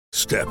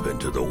Step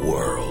into the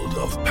world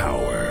of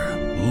power,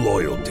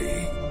 loyalty,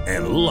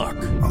 and luck.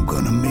 I'm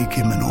gonna make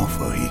him an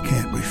offer he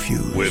can't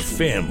refuse. With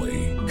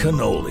family,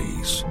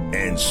 cannolis,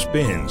 and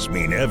spins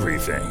mean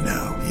everything.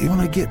 Now, you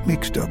wanna get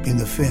mixed up in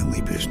the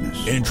family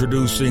business.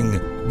 Introducing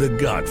The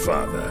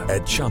Godfather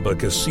at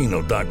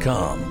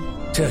ChumbaCasino.com.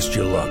 Test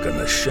your luck in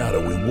the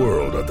shadowy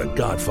world of The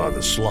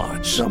Godfather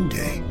slot.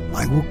 Someday,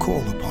 I will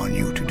call upon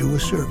you to do a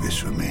service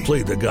for me.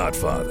 Play The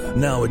Godfather,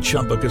 now at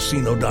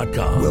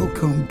ChumbaCasino.com.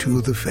 Welcome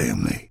to the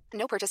family.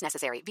 No purchase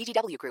necessary.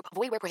 VGW Group.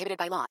 Void where prohibited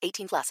by law.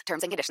 18 plus.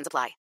 Terms and conditions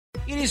apply.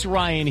 It is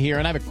Ryan here,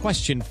 and I have a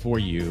question for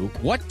you.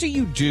 What do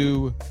you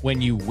do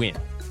when you win?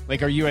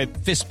 Like, are you a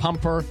fist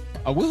pumper,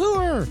 a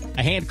woohooer,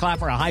 a hand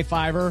clapper, a high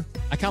fiver?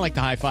 I kind of like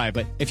the high five,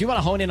 but if you want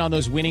to hone in on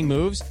those winning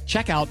moves,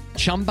 check out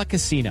Chumba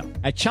Casino.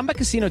 At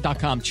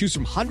ChumbaCasino.com, choose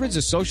from hundreds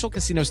of social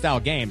casino-style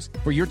games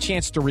for your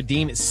chance to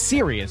redeem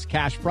serious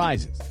cash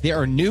prizes. There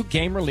are new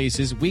game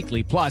releases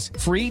weekly, plus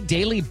free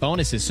daily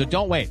bonuses. So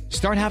don't wait.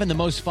 Start having the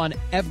most fun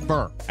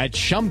ever at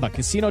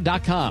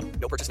ChumbaCasino.com.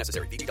 No purchase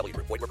necessary. VGW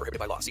Group. Void where prohibited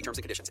by law. See terms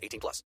and conditions.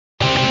 18 plus.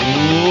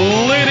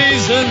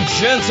 Ladies and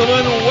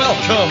gentlemen,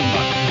 welcome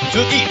to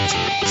Eat,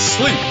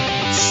 Sleep,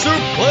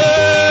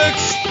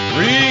 Suplex,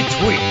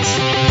 Retweet.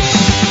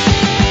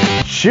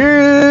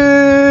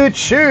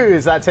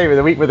 Choose that time of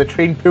the week where the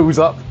train pulls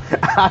up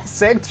at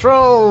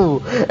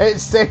Central.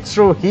 It's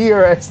Central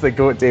here. It's the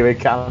GOAT David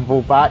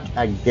Campbell back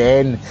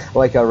again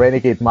like a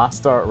renegade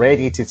master,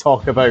 ready to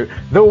talk about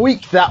the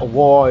week that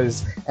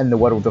was in the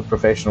world of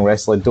professional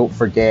wrestling. Don't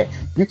forget,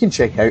 you can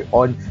check out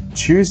on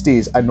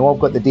Tuesdays. I know I've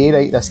got the day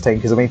right this time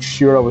because I made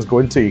sure I was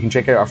going to. You can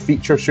check out our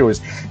feature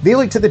shows. They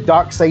look to the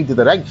dark side of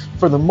the ring.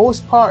 For the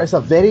most part, it's a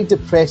very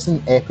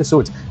depressing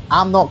episode.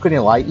 I'm not going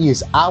to lie to you,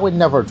 I would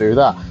never do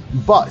that.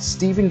 But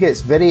Stephen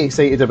gets very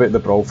excited about the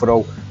Brawl for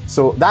All.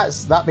 So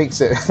that makes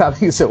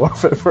it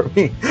worth it for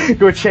me.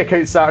 Go check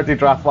out Saturday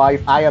Draft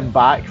Live. I am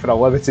back for a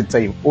limited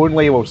time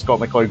only while Scott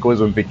McLeod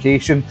goes on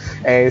vacation.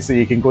 So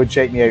you can go and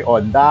check me out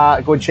on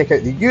that. Go and check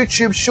out the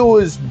YouTube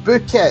shows.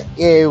 Book it.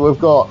 We've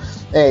got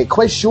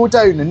Quiz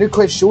Showdown. The new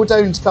Quiz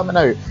Showdown's coming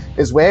out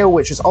as well,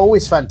 which is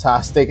always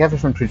fantastic.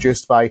 Everything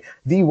produced by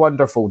the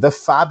wonderful, the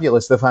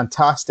fabulous, the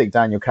fantastic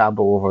Daniel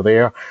Campbell over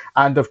there.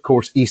 And of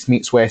course, East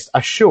Meets West,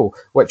 a show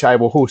which I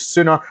will host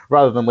sooner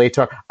rather than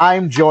later.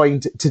 I'm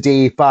joined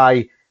today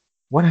by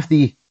one of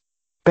the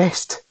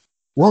best,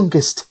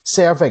 longest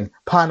serving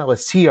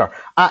panelists here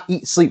at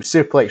Eat, Sleep,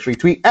 Suplex,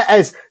 Retweet. It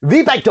is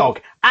the big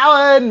dog,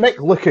 Alan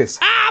McLucas.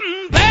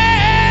 I'm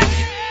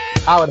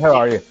back! Alan, how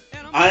are you?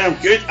 I am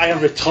good. I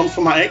have returned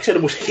from my exit.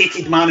 The most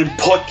hated man in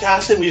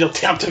podcasting with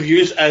alternative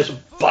views is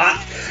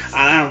back, and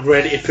I'm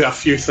ready to put a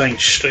few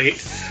things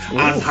straight. Ooh.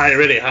 I'm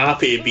really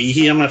happy to be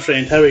here, my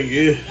friend. How are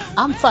you?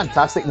 I'm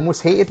fantastic. The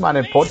most hated man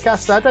in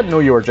podcasting. I didn't know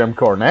you were Jim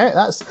Cornette.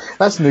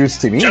 That's news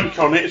to me. Jim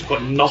Cornette has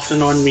got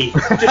nothing on me.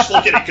 Just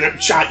look at the group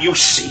chat, you'll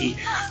see.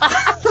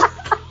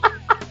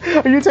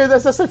 Are you telling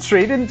this? Is this a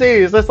training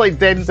day? Is this like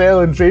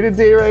Denzel and training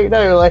day right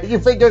now? Like, you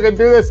think you can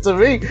do this to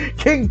me?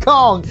 King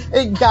Kong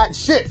ain't got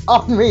shit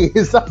on me.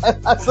 That's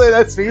what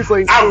this feels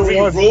like. I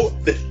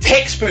rewrote the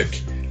textbook.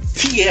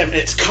 TM,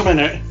 it's coming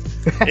out.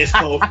 It's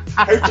called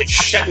How to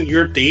Shit in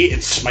Your Day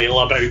and Smile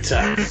About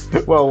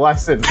It. Well,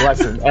 listen.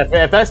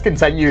 If this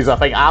continues, I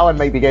think Alan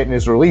might be getting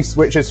his release,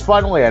 which is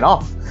funnily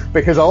enough,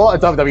 because a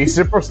lot of WWE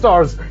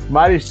superstars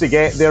managed to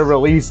get their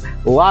release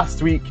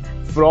last week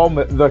from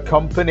the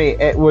company.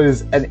 It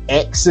was an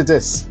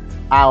exodus,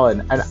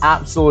 Alan, an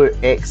absolute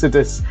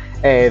exodus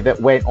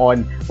that went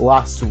on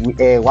last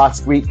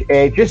week.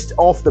 Just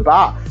off the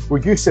bat, were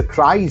you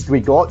surprised we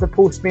got the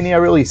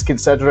post-Mania release,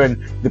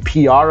 considering the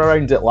PR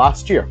around it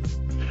last year?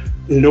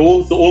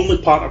 No, the only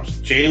part I was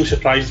genuinely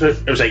surprised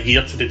about, it was a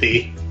year to the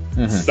day.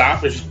 Mm-hmm.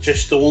 That was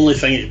just the only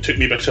thing that took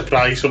me by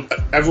surprise. So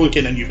everyone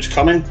kind of knew it was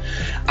coming.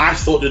 I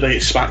thought they'd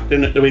get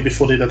SmackDown it the way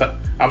before they did it.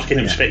 I was kind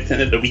of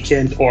expecting it at the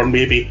weekend or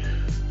maybe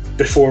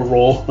before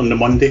Raw on the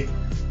Monday.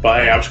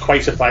 But I was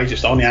quite surprised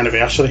it's on the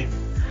anniversary.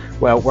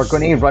 Well, we're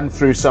going to run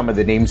through some of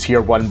the names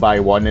here one by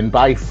one, and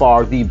by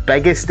far the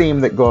biggest name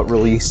that got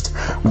released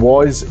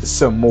was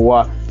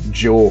Samoa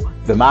Joe.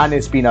 The man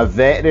has been a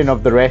veteran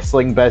of the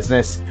wrestling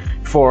business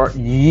for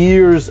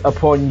years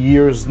upon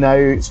years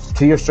now,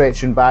 clear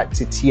stretching back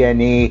to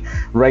TNA,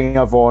 Ring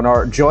of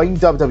Honor, joined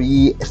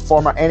WWE,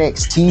 former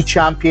NXT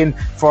champion,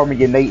 former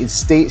United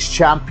States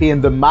champion.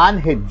 The man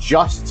had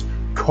just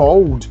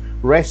called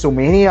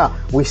WrestleMania.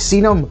 We've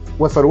seen him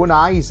with our own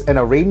eyes in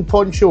a rain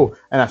poncho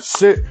and a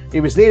suit. He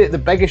was there at the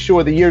biggest show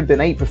of the year the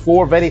night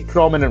before, very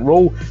prominent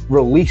role,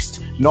 released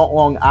not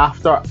long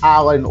after.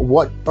 Alan,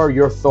 what are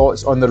your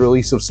thoughts on the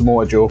release of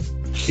Samoa Joe?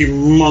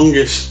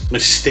 Humongous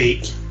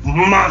mistake.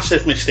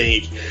 Massive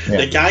mistake. Yeah.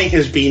 The guy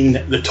has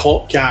been the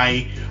top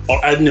guy,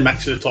 or in the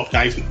mix of the top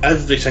guys in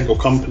every single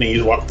company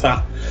he's worked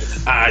at,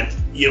 and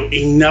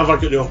he never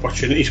got the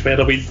opportunities. I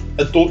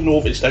don't know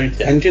if it's down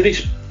to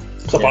injuries.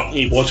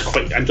 He was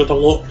quite injured a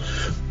lot,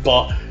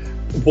 but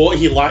what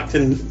he lacked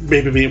in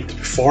maybe being able to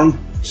perform,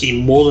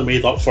 he more than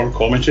made up for in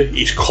commentary.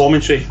 His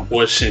commentary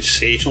was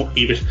sensational.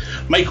 He was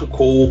Michael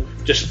Cole,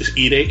 just as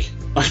Eric,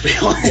 Let's be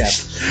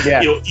honest.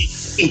 Yeah.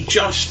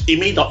 He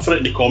made up for it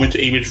in the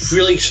commentary. He was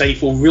really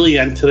insightful, really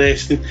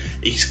interesting.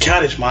 He's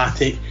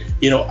charismatic.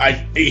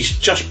 He's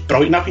just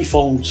brilliant. I've been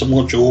following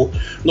Samoa Joe,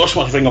 not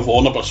so much Ring of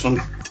Honor, but from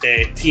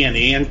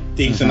TNA and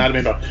days. And I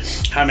remember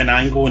him and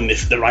Angle and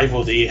the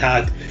rivalry he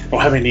had.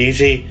 Him and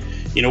AJ.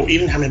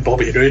 Even him and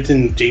Bobby Roode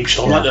and James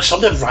Storm. There's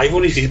some of the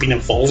rivalries he's been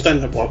involved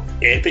in that were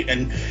epic,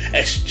 and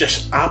it's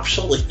just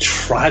absolutely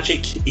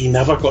tragic. He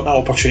never got that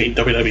opportunity in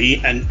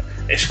WWE, and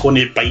it's going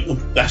to bite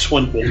them. This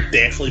one will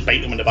definitely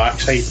bite them in the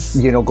backside.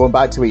 Going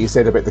back to what you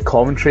said about the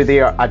commentary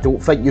there, I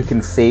don't think you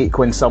can fake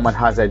when someone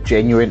has a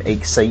genuine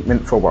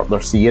excitement for what they're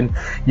seeing.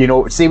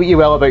 Say what you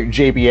will about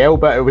JBL,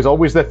 but it was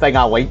always the thing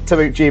I liked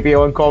about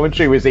JBL in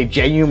commentary was they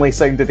genuinely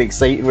sounded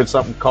excited when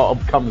something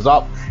comes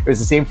up. It was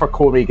the same for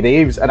Corey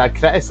Graves, and I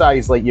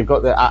criticised, you've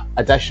got the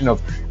addition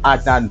of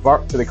Adnan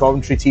Burke to the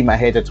commentary team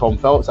ahead of Tom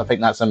Phillips. I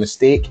think that's a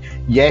mistake.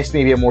 Yes,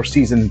 maybe a more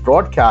seasoned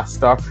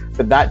broadcaster,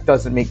 but that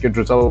doesn't make good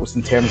results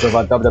in terms of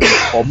a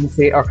WWE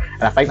commentator,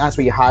 and I think that's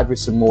what you had with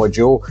Samoa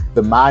Joe.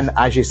 The man,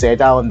 as you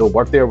said, Alan, the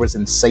word there was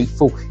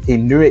insightful. He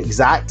knew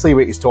exactly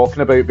what he's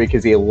talking about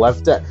because he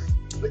lived it.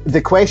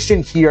 The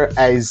question here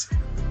is,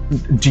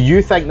 do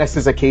you think this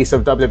is a case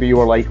of WWE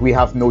were we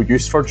have no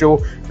use for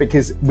Joe?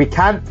 Because we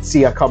can't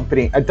see a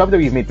company,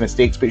 WWE's made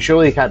mistakes, but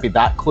surely they can't be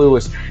that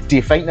clueless. Do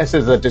you think this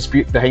is a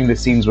dispute behind the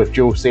scenes with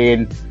Joe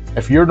saying,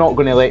 if you're not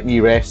going to let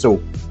me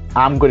wrestle,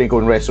 I'm going to go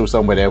and wrestle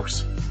somewhere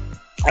else?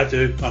 I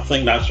do. I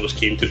think that's what it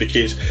came to,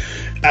 because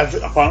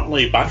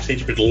apparently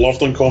backstage he was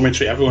loved on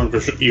commentary, everyone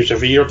was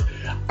revered.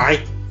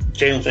 I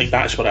genuinely think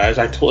that's what it is.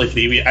 I totally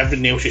agree with you.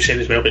 Everything else you said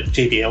as well about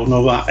JBL and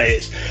all that,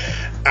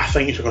 I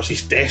think it's because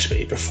he's desperate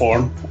to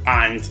perform,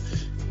 and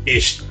they're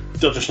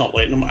just not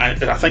letting him. I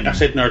think I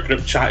said in our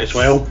group chat as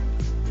well,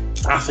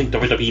 I think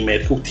WWE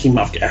medical team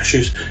have got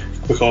issues,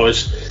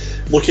 because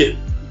look at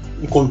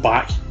going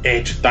back,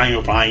 Edge,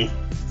 Daniel Bryan,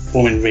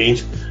 Roman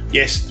Reigns.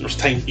 Yes, there was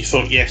time you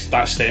thought, yes,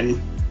 that's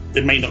them,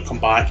 they might not come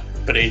back,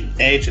 but then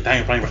Edge and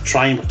Daniel Bryan were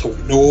trying, were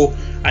told no,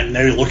 and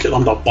now look at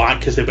them, they're back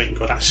because they went and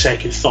got that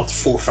second, third,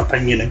 fourth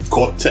opinion and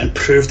got to and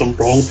proved them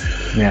wrong.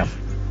 Yeah.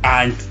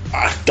 And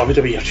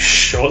WWE have just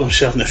shot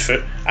themselves in the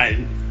foot,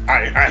 and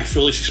I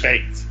fully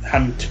expect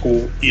him to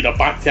go either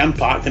back to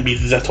Impact and be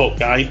the top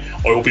guy,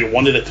 or he'll be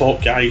one of the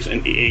top guys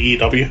in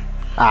AEW.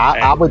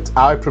 I would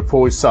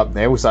propose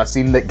something else. I've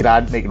seen that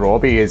Grant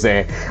McRobbie is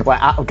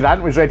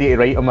Grant was ready to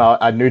write him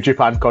a New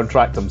Japan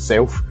contract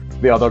himself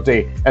the other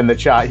day in the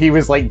chat. He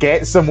was like,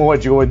 get Samoa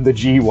Joe in the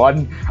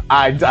G1,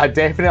 and I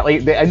definitely,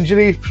 the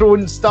injury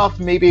prone stuff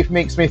maybe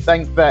makes me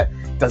think that,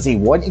 does he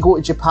want to go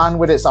to Japan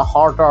where it's a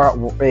harder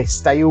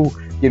style,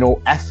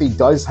 if he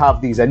does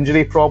have these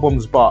injury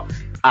problems? But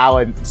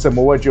Alan,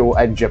 Samoa Joe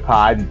in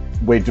Japan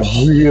would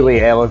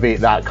really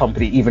elevate that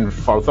company even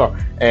further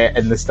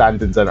in the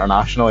standings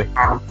internationally.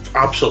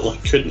 Absolutely,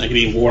 couldn't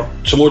agree more.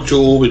 Samoa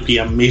Joe would be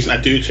amazing. I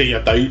do take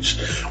your doubts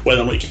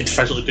whether or not he could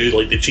physically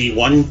do the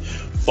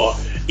G1, but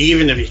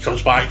even if he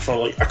comes back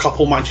for a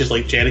couple matches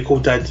like Jericho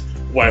did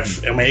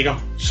with Omega,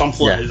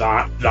 something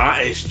like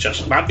that is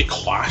just, that'd be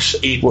class.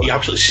 He'd be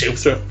absolutely sailed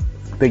through it.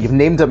 But you've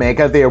named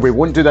Omega there. We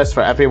won't do this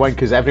for everyone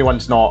because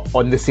everyone's not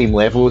on the same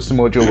level as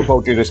Samoa Joe, with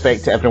all due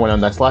respect to everyone on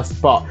this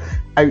list. But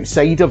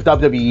outside of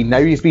WWE,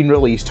 now he's been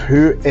released,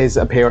 who is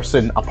a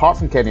person, apart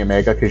from Kenny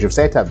Omega, because you've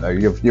said him now,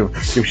 you've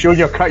shown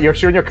you're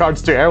showing your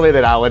cards too early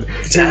there, Alan, who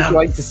would you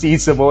like to see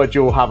Samoa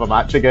Joe have a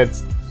match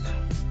against?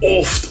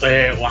 Last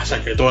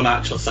I don't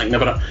actually think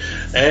about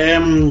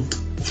it.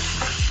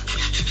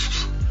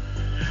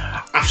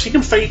 I've seen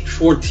him fight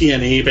before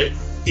TNA, but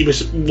he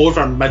was more of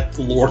a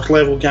mid-Lord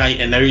level guy,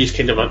 and now he's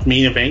kind of a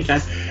main event guy.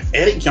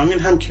 Eric Young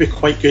and him could be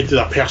quite good with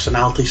their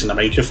personalities in the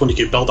microphone. They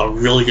could build a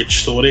really good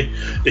story.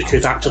 They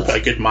could actually put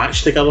a good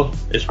match together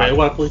as well,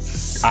 I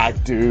believe. I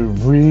do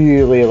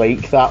really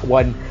like that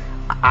one.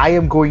 I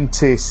am going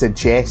to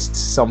suggest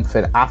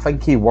something. I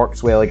think he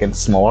works well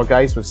against smaller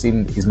guys. We've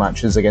seen his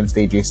matches against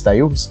AJ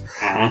Styles.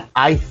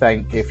 I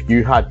think if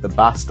you had the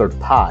Bastard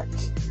Pack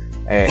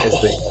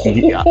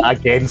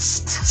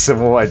against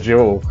Samoa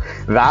Joe,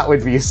 that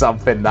would be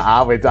something that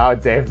I would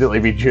definitely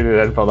be tuning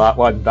in for that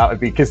one. That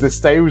would be, because the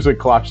styles would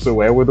clash so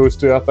well with those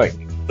two, I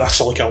think. That's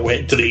like a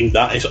wet dream.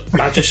 That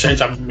just sounds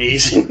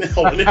amazing.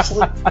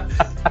 Honestly,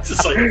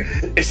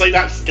 it's like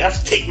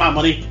that's take my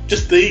money.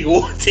 Just there you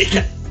go, take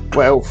it.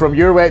 Well, from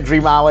your wet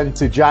dream, Alan,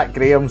 to Jack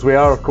Graham's, we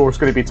are, of course,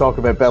 going to be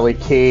talking about Billy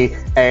Kay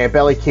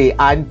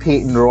and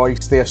Peyton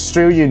Royce, the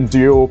Australian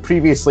duo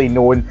previously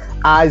known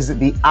as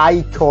the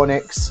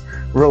Iconics,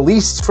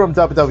 released from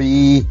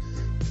WWE.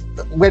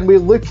 When we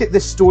look at the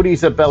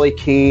stories of Billy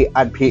Kay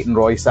and Peyton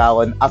Royce,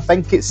 Alan, I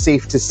think it's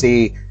safe to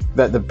say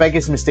that the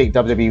biggest mistake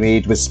WWE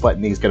made was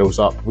splitting these girls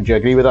up. Would you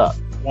agree with that?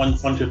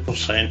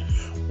 100%.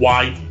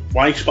 Why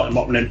split them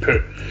up and then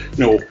put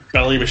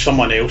Billy with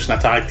someone else in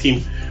a tag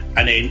team,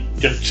 and then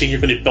just say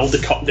you're going to build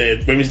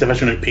the women's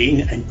division of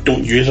Peyton and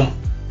don't use her?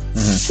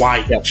 Why?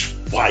 Yep.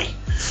 Why?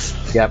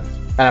 Yep.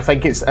 And I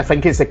think it's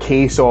a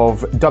case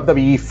of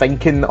WWE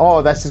thinking,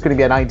 oh, this is going to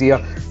be an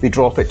idea. They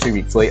drop it 2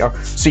 weeks later.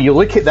 So you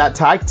look at that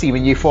tag team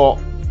and you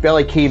thought,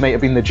 Billie Kay might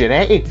have been the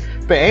Jannetty,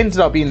 but it ended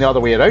up being the other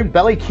way around.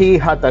 Billie Kay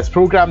had this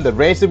program, the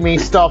resume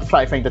stuff,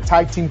 trying to find a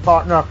tag team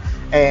partner,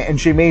 and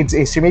she made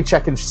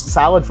chicken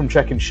salad from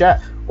chicken shit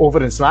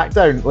over in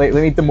SmackDown. Like,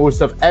 they made the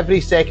most of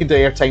every second of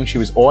airtime she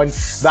was on.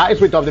 That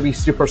is what WWE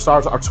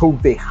superstars are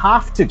told they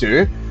have to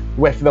do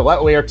with the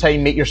little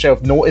airtime. Make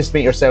yourself noticed,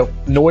 make yourself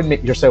known,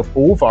 make yourself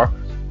over.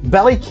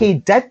 Billie Kay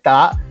did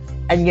that,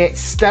 and yet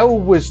still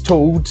was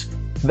told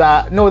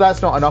that, no,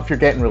 that's not enough, you're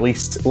getting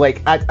released.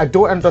 Like, I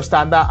don't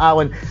understand that,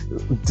 Alan.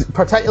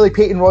 Particularly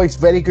Peyton Royce,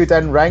 very good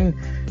in ring,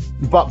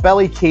 but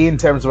Billie Kay, in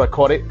terms of a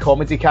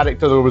comedy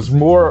character, there was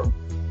more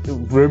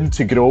room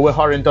to grow with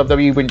her in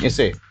WWE, wouldn't you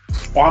say?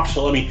 Oh,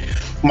 absolutely.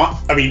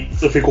 I mean,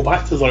 if we go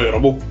back to the Royal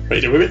Rumble,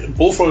 right,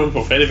 both Royal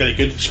Rumble were very, very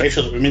good,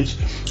 especially the women's,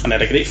 and they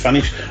had a great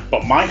finish.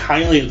 But my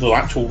highlight of the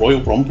actual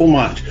Royal Rumble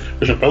match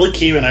was when Billie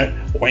Kay went out,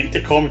 went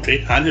to commentary,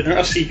 handed out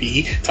a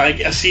CB, trying to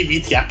get a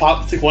CB to get a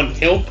partner to go and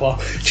help her.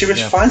 She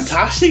was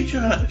fantastic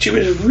during it. She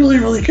was really,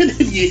 really good.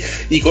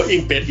 You got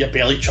your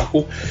belly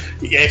chuckle.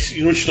 Yes,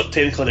 you know, she's not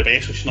technically the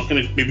best, so she's not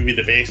going to maybe be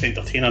the best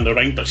entertainer in the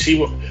ring, but see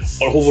what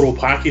her overall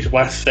package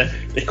with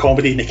the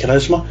comedy and the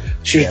charisma.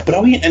 She was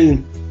brilliant.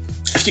 And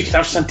if you could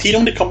have Santino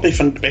in the company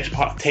for the best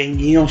part of 10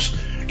 years,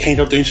 kind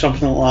of doing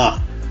something like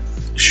that,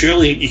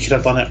 surely you could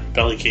have done it,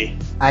 Billie Kay.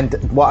 And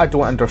what I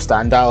don't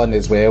understand, Alan,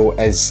 as well,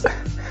 is,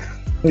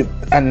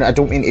 and I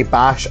don't mean to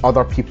bash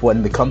other people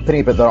in the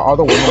company, but there are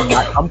other women in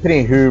that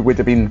company who would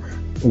have been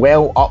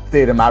well up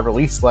there in my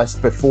release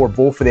list before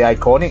both of the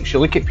Iconics. You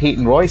look at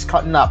Peyton Royce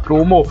cutting that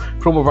promo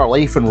of her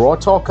life in Raw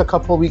Talk a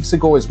couple of weeks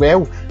ago as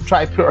well,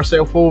 trying to put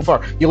herself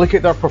over. You look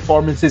at their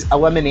performances,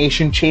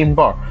 Elimination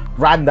Chamber,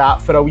 ran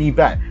that for a wee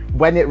bit.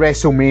 Win at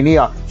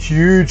WrestleMania,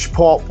 huge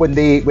pop when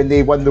they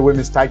won the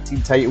women's tag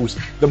team titles.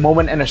 The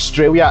moment in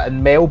Australia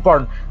and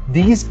Melbourne,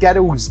 these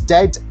girls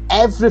did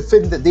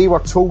everything that they were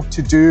told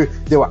to do,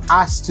 they were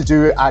asked to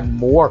do, and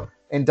more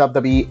in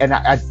WWE. And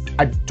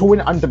I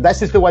don't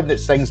this is the one that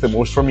stings the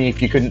most for me,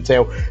 if you couldn't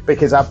tell,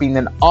 because I've been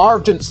an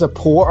ardent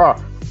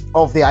supporter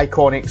of the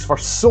Iconics for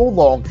so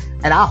long,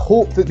 and I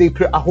hope that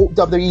I hope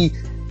WWE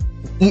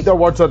eat their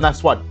words on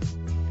this one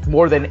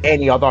more than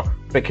any other,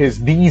 because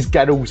these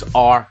girls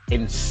are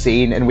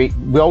insane. And we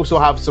also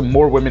have some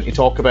more women to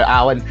talk about,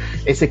 Alan.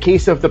 It's a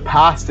case of the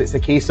past, it's a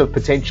case of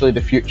potentially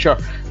the future.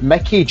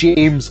 Mickie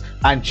James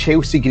and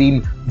Chelsea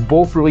Green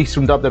both released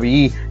from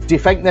WWE. Do you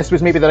think this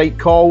was maybe the right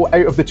call?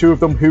 Out of the two of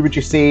them, who would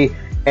you say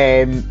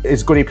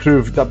is going to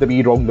prove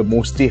WWE wrong the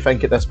most, do you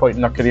think, at this point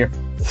in their career?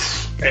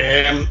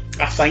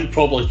 I think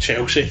probably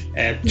Chelsea.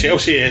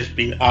 Chelsea has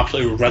been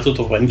absolutely riddled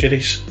of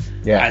injuries.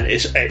 Yeah.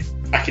 And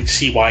I can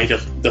see why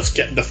they've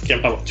given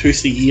her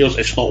 2-3 years,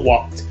 it's not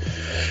worked.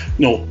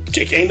 No,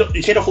 you kind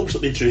of hope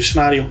that they do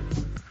scenario.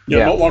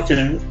 You're not working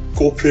out,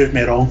 go prove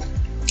me wrong.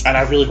 And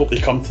I really hope they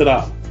come to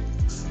that.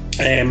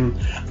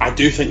 I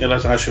do think there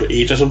is an issue with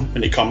ageism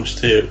when it comes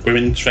to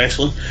women's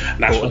wrestling,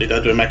 and that's what they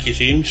did with Mickie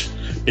James,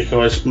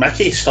 because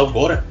Mickie still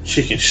got it.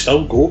 She can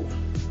still go.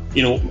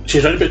 You know,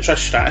 she's right about Trish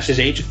Stratus's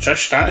age.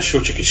 Trish Stratus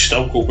showed she could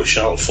still go with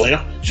Charlotte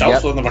Flair.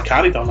 Charlotte Flair never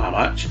carried on that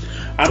match.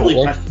 I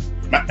believe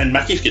and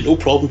Mickey's got no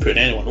problem putting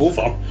anyone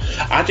over.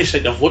 I just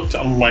think they've looked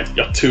at him like,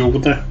 you're too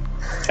old now.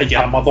 And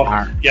you're a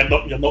mother. You're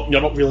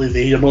not really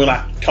there. You're not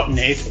that cutting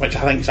edge, which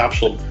I think is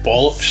absolute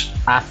bollocks.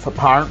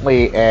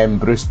 Apparently,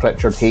 Bruce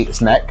Pritchard hates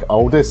Nick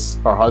Aldis,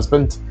 her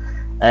husband,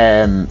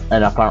 and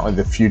apparently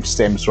the feud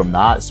stems from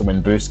that. So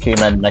when Bruce came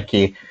in,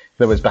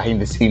 there was behind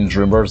the scenes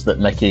rumours that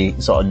Mickie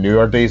sort of knew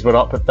her days were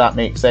up, if that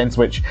makes sense,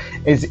 which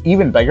is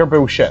even bigger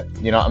bullshit.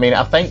 You know what I mean?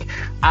 I think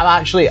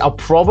I'll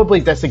probably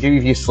disagree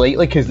with you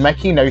slightly, because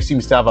Mickie now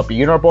seems to have a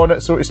bee in her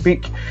bonnet, so to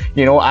speak.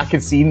 You know, I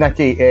could see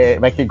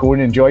Mickie going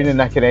and joining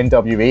Nick in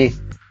NWA,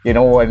 you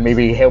know, and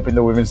maybe helping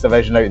the women's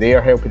division out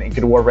there, helping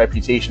to grow her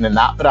reputation in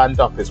that brand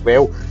up as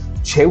well.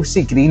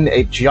 Chelsea Green,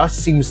 it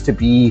just seems to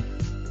be,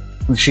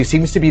 she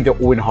seems to be the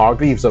Owen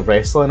Hargreaves of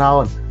wrestling,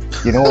 Alan.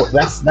 You know,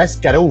 this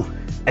girl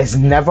is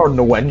never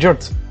no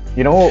injured.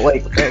 You know,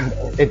 like,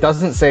 it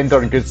doesn't send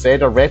her in good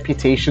stead. Her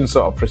reputation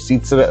sort of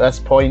precedes her at this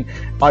point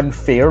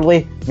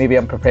unfairly. Maybe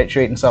I'm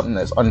perpetuating something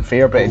that's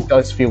unfair, but it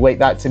does feel like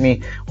that to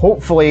me.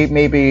 Hopefully,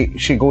 maybe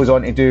she goes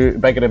on to do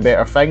bigger and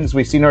better things.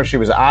 We've seen her, she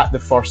was at the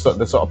first,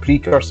 the sort of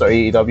precursor of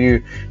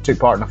AEW, took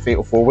part in a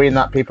Fatal 4-Way in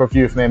that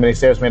pay-per-view, if memory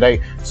serves me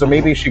right. So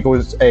maybe she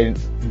goes and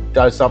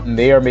does something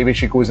there. Maybe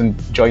she goes and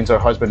joins her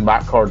husband,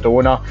 Matt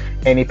Cardona.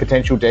 Any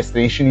potential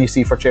destination you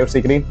see for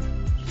Chelsea Green?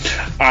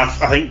 I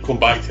think going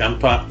back to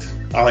Impact,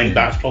 I think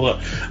that's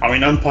probably. I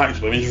mean, Impact's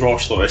women's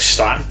roster is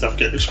stacked. They've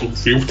got some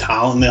real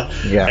talent there.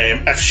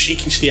 Yeah. If she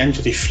can stay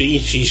injury free,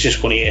 she's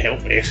just going to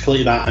help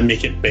escalate that and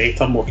make it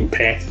better, more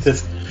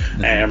competitive.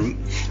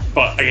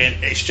 But again,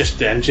 it's just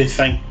the injury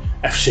thing.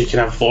 If she can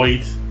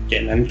avoid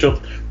getting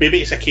injured,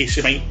 maybe it's a case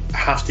she might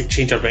have to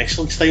change her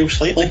wrestling style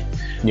slightly.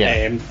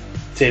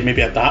 To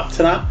maybe adapt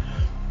to that.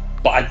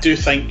 But I do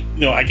think,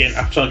 you know, again,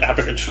 I'm just talking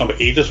about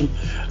ageism.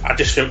 I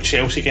just felt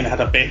Chelsea kind of had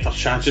a better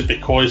chances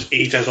because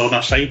age is on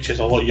her side. She's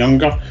a lot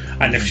younger,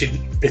 and if she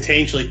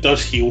potentially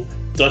does heal,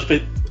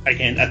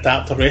 again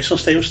adapt her wrestling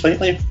style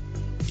slightly,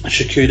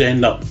 she could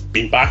end up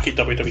being back at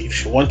WWE if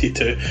she wanted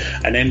to,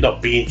 and end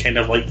up being kind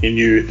of like the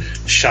new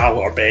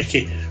Charlotte or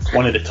Becky,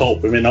 one of the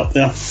top women up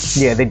there.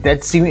 Yeah, they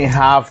did seem to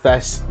have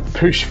this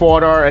push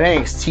for her. An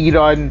NXT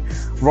run,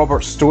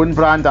 Robert Stone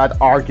brand, I'd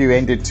argue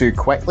ended too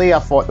quickly. I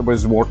thought there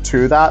was more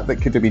to that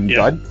could have been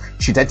done.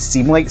 She did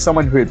seem like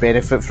someone who would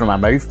benefit from a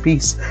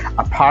mouthpiece.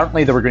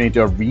 Apparently they were going to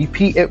do a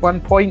repeat at one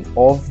point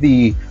of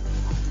the,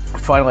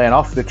 funnily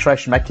enough, the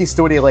Trish Mickey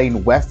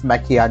storyline with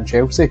Mickey and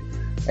Chelsea.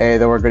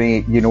 They were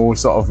going to,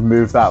 sort of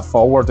move that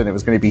forward, and it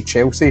was going to be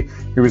Chelsea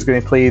who was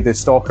going to play the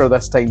stalker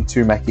this time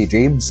to Mickie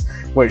James,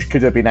 which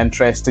could have been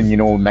interesting,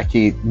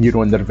 Mickey, in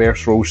the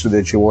reverse role so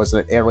that she was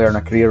earlier in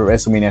her career at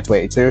WrestleMania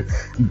 22.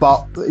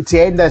 But to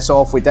end this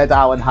off, we did,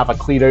 Alan, have a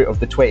clear out of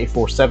the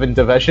 24/7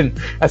 division,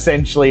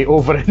 essentially,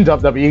 over in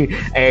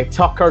WWE.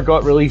 Tucker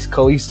got released,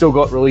 Kalisto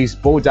got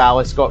released, Bo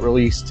Dallas got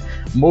released,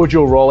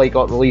 Mojo Rawley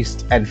got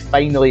released, and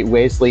finally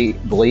Wesley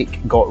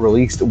Blake got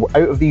released. Out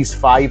of these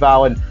 5,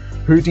 Alan,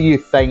 who do you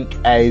think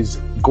is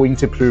going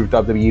to prove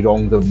WWE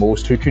wrong the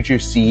most? Who could you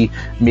see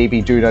maybe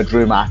doing a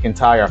Drew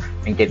McIntyre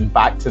and getting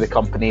back to the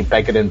company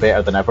bigger and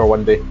better than ever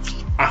one day?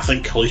 I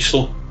think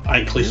Kalisto. I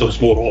think Kalisto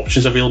has more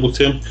options available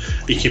to him.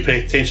 He could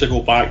potentially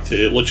go back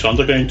to Lucha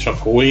Underground,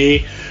 Triple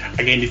A.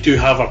 Again, they do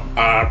have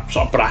a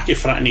sort of bracket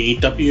for it in the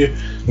AEW.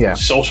 Yeah.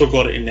 It's also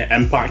got it in the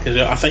Impact as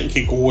well. I think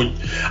he could go, and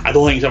I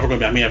don't think he's ever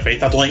going to be a main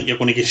event. I don't think you're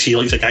going to get see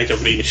like the guys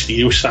of Rey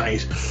Mysterio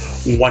size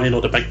winning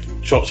all the big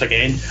shots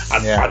again.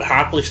 I'd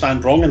happily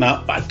stand wrong in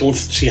that, but I don't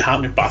see it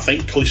happening. But I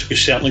think Kalisto could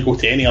certainly go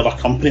to any other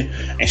company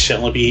and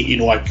certainly be,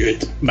 a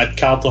good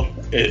mid-carder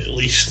at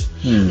least.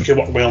 He could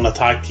work well in a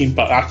tag team,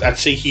 but I'd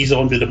say he's the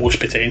one with the most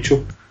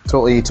potential.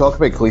 Totally. You talk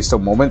about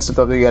Kalisto moments in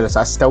WWE.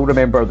 I still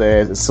remember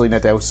the Selena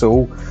Del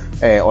Sol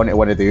onto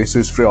one of the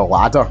Usos through a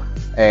ladder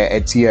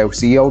at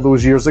TLC all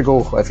those years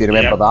ago. If you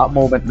remember that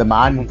moment, the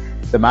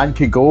man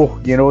could go.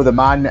 The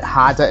man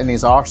had it in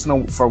his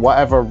arsenal for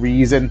whatever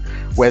reason,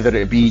 whether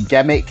it be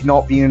gimmick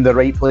not being in the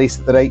right place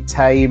at the right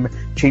time,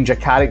 change of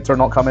character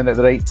not coming at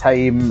the right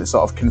time,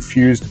 sort of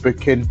confused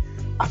booking.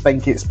 I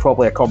think it's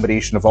probably a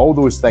combination of all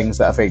those things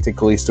that affected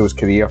Kalisto's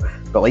career.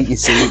 But like you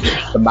say,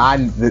 the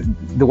man,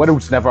 the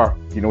world's never,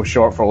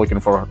 short for looking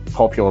for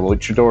popular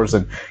luchadors,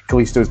 and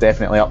Kalisto's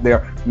definitely up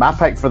there. My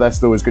pick for this,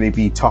 though, is going to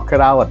be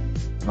Tucker, Allen.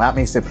 That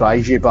may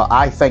surprise you, but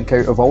I think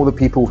out of all the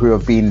people who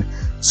have been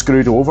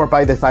screwed over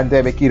by the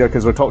pandemic era,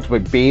 because we talked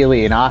about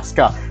Bayley and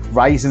Asuka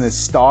rising as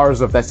stars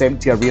of this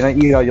empty arena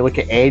era, you look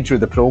at Edge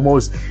with the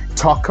promos,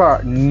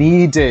 Tucker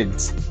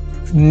needed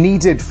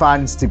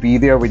fans to be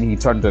there when he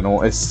turned a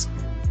notice.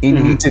 He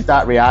needed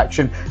that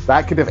reaction.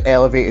 That could have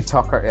elevated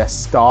Tucker to a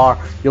star.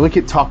 You look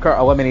at Tucker,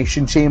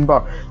 Elimination Chamber.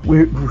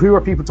 Who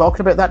were people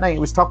talking about that night? It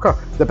was Tucker.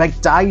 The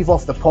big dive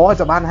off the pod.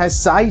 A man his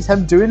size,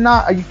 him doing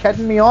that. Are you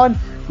kidding me on?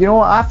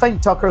 I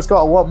think Tucker's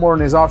got a lot more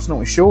in his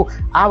arsenal to show.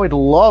 I would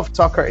love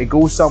Tucker to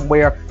go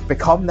somewhere,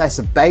 become this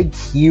big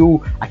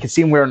heel. I could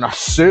see him wearing a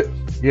suit.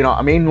 You know what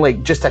I mean?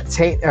 Like just a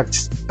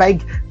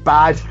big,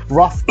 bad,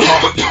 rough,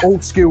 tough,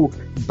 old school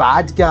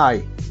bad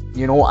guy.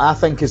 I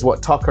think is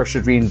what Tucker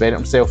should reinvent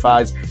himself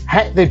as.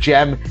 Hit the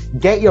gym,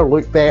 get your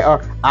look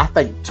better. I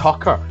think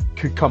Tucker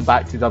could come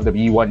back to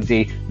WWE one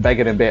day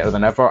bigger and better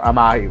than ever. Am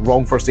I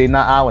wrong for saying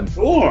that, Alan?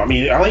 Oh, I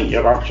think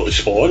you're absolutely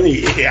spot on.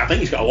 I think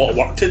he's got a lot of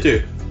work to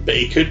do, but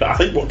he could. But I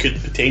think what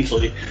could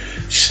potentially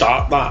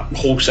start that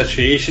whole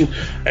situation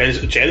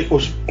is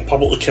Jericho's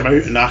publicly come out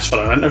and asked for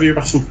an interview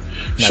with him.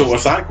 Nice. So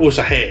if that goes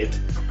ahead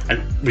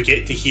and we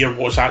get to hear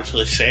what's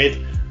actually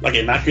said,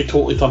 again, that could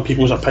totally turn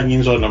people's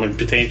opinions on them, and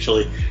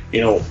potentially,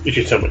 you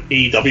could have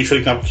AEW, for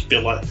example, could be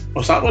like,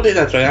 was that what they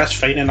did? Right, that's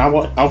fine, and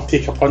I'll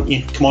take a punt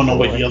you. Come on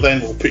over here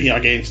then, we'll put you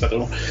against, I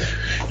don't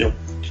know,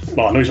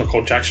 well, I know he's not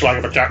called Jack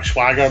Swagger, but Jack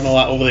Swagger and all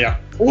that over there.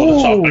 All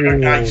the top bigger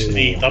guys in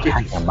AEW.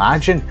 I can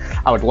imagine.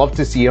 I would love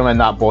to see him in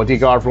that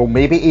bodyguard role.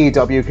 Maybe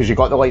AEW, because you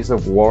got the likes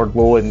of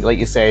Wardlow and, like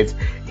you said,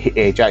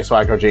 Jack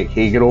Swagger, Jake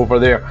Hager over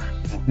there.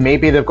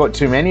 Maybe they've got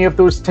too many of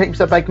those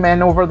types of big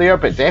men over there,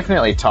 but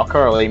definitely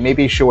Tucker, like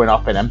maybe showing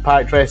up in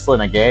Impact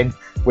Wrestling again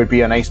would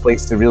be a nice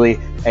place to really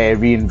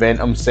reinvent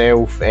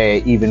himself,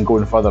 even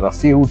going further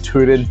afield,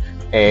 touring.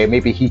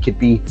 Maybe he could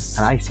be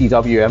an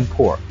ICW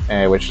import,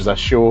 which is a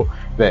show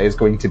that is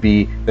going to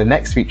be the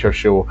next feature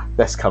show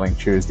this coming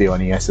Tuesday on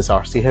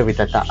ESSR. See how we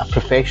did that? A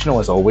professional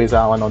as always,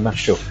 Alan, on this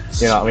show.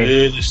 You know what I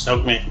mean?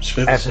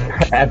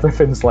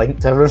 Everything's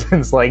linked.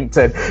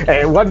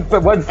 And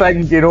one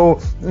thing,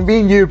 me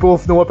and you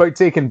both know about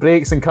taking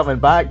breaks and coming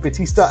back.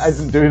 Batista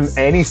isn't doing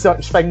any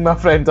such thing, my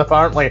friend,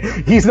 apparently.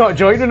 He's not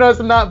joining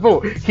us in that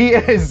boat. He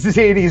is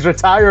saying he's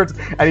retired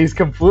and he's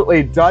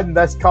completely done.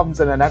 This comes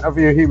in an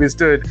interview he was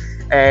doing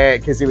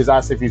because he was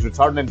asked if he's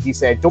returning. He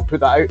said, don't put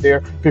that out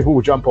there. People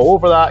will jump all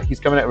over that. He's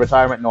coming out of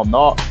retirement. No, I'm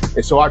not.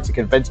 It's so hard to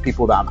convince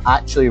people that I'm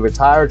actually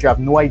retired. You have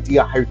no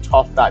idea how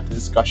tough that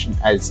discussion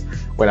is.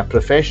 When a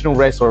professional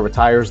wrestler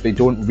retires, they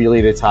don't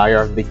really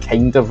retire. They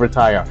kind of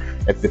retire.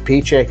 If the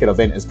paycheck or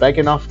event is big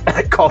enough,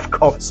 cough,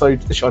 cough,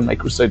 Shawn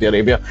Michaels, Saudi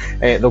Arabia,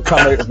 they'll come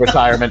out of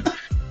retirement.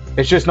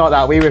 It's just not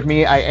that way with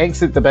me. I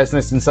exit the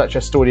business in such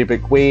a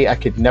storybook way, I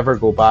could never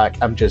go back.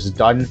 I'm just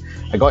done.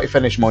 I got to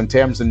finish my own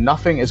terms, and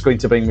nothing is going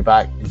to bring me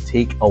back and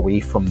take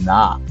away from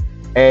that.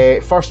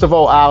 First of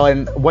all,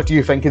 Alan, what do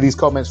you think of these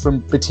comments from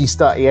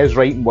Batista? He is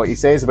right in what he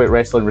says about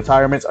wrestling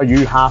retirements. Are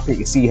you happy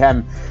to see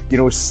him,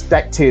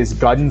 stick to his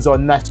guns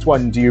on this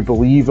one? Do you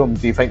believe him?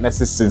 Do you think this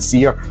is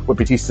sincere, what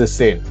Batista's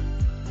saying?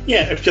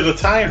 Yeah, if you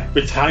retire.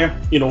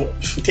 If you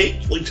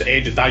take like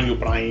Edge and Daniel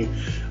Bryan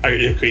out of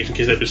the equation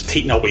because it was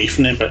taken away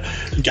from them, but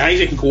the guys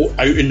that can go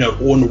out in their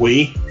own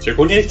way, if you're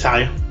going to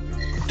retire,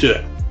 do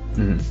it.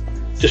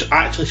 Mm-hmm. Just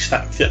actually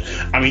stick to it.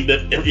 I mean,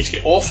 he's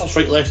got offers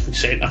right, left and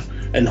centre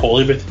in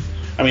Hollywood.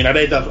 I mean, I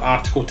read an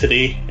article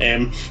today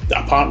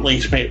that apparently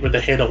he's met with the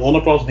head of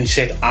Warner Bros. And he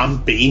said, "I'm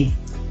Bane."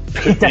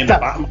 Do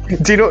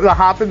you know what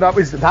happened? That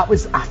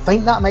was. I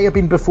think that might have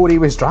been before he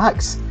was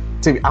Drax.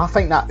 I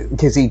think that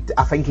because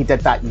I think he did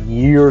that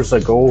years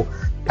ago,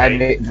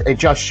 and it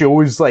just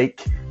shows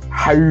like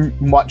how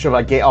much of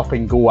a get up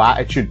and go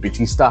attitude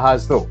Batista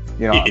has, though.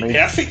 You know what I mean?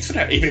 Perfect for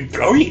it. He'd be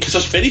brilliant because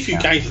there's very few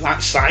guys of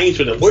that size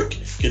with a look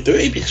can do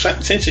it. He'd be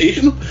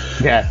sensational.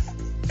 Yeah.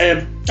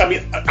 I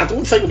mean, I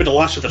don't think we'll be the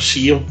last ever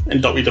see him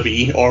in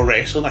WWE or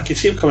wrestling. I can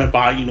see him coming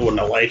back, in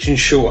a Legends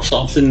show or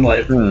something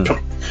like,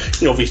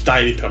 if his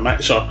diary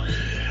permits, or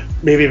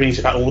maybe when he's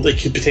a bit older,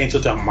 he could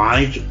potentially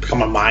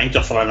become a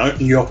manager for a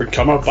new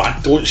up-and-comer, but I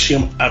don't see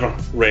him ever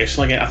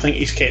wrestling again. I think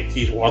he's kept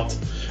his word,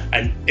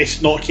 and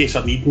it's not a case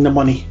of needing the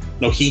money.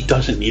 No, he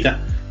doesn't need it.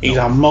 He's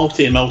a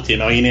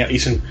multi-millionaire.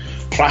 He's in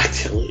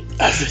practically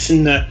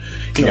everything now.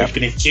 He's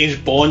been in James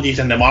Bond, he's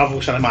in the Marvel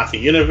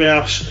Cinematic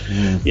Universe,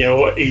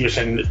 he was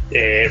in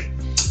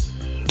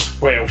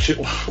I'm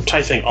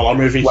trying to think other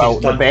movies. Well,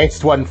 the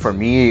best one for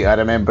me, I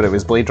remember it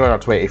was Blade Runner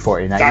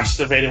 2049. That's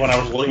the very one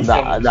I was looking for.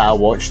 That I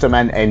watched him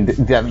in, and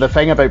the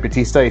thing about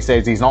Batista, he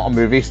says he's not a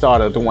movie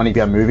star. I don't want to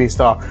be a movie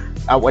star.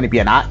 I want to be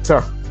an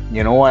actor.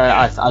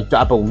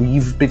 I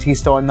believe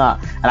Batista on that,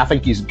 and I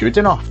think he's good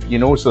enough.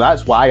 So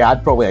that's why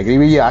I'd probably agree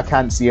with you. I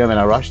can't see him in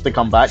a rush to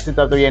come back to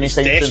WWE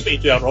anytime soon. He's desperate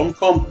to do a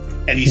rom-com,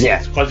 and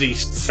because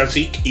he's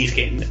physique, he's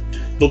getting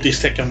nobody's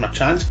taking him a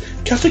chance.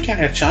 Give the guy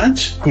a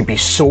chance. He'd be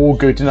so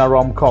good in a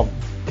rom-com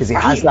because he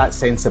has that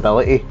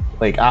sensibility.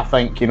 Like, I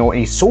think, and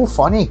he's so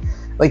funny.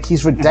 Like,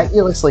 he's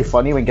ridiculously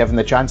funny when given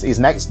the chance. His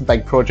next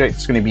big project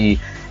is going to be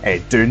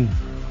Dune,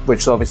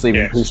 which has obviously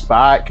been pushed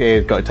back.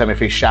 Got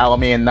Timothée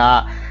Chalamet in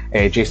that.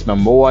 Jason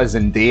Momoa,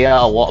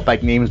 Zendaya, a lot of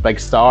big names, big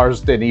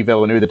stars. Denis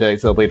Villeneuve, the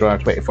director of Blade Runner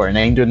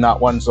 2049, doing that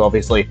one. So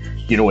obviously,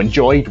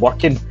 enjoyed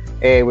working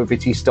with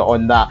Batista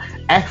on that.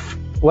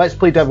 Let's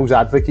play devil's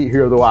advocate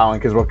here though, Alan,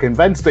 because we're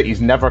convinced that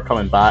he's never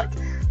coming back.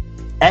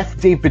 If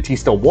Dave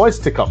Batista was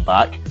to come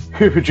back,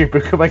 who would you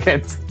book him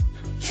against?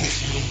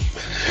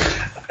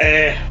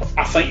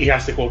 I think he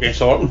has to go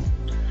against Orton.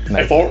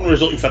 Nice. If Orton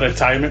was looking for a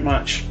retirement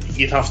match,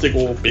 he'd have to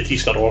go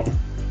Batista Orton.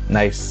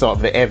 Nice, sort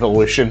of the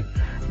evolution.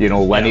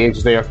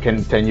 Lineage there,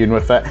 continuing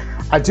with it.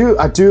 I do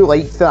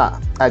like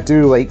that.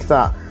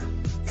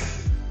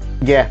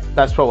 Yeah,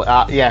 that's probably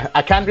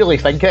I can't really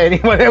think of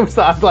anyone else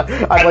that I'd like.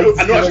 I know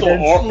that's what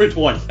Orton would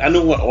want. I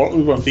know what Orton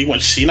would want. He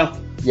wants Cena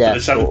for the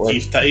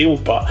 17th title,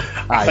 but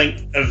I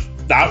think if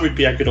that would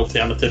be a good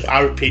alternative,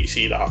 I would pay to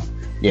see that.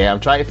 Yeah, I'm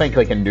trying to think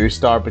like a new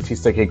star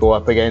Batista could go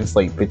up against,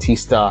 like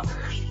Batista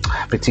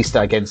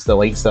against the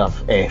likes of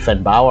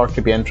Finn Balor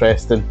could be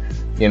interesting.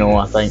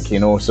 I think,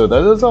 so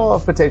there's a lot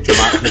of potential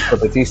matches for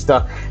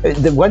Batista.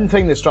 The one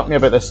thing that struck me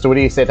about this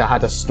story, he said it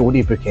had a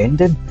storybook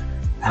ending,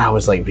 and I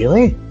was like,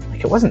 really? Like,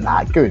 it wasn't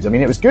that good. I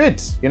mean, it was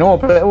good,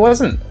 but it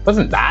wasn't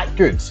that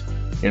good.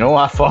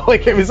 I thought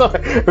like it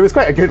was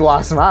quite a good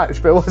last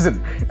match, but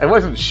it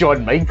wasn't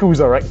Shawn Michaels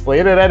or Ric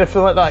Flair or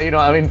anything like that.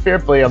 I mean, fair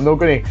play. I'm not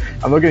going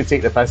to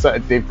take the piss out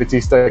of Dave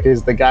Batista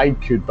because the guy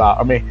could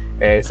batter me,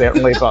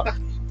 certainly, but.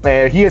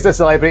 He is a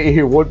celebrity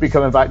who won't be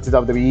coming back to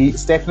WWE.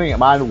 Stephanie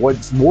McMahon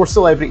wants more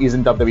celebrities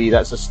in WWE.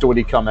 That's a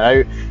story coming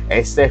out.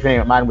 Stephanie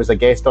McMahon was a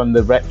guest on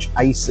the Rich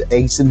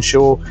Eisen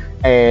show,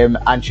 and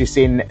she's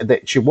saying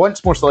that she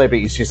wants more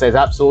celebrities. She says,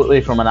 absolutely,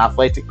 from an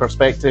athletic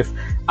perspective,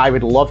 I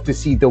would love to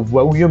see the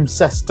Williams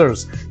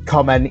sisters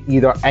come in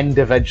either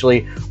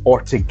individually or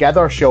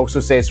together. She also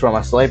says, from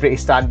a celebrity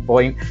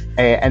standpoint,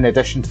 in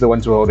addition to the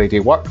ones we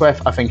already worked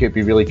with, I think it'd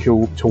be really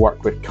cool to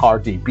work with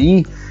Cardi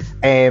B.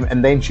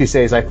 And then she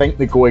says, I think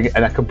they're going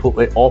in a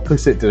completely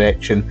opposite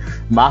direction.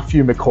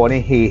 Matthew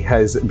McConaughey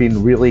has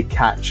been really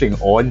catching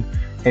on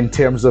in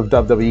terms of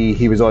WWE.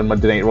 He was on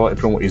Monday Night Raw to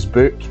promote his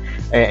book,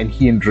 and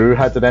he and Drew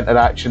had an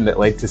interaction that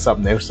led to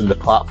something else in the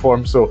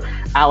platform. So,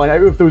 Alan,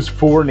 out of those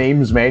four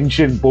names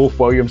mentioned, both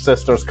Williams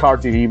sisters,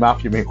 Cardi B,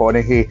 Matthew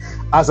McConaughey,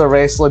 as a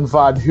wrestling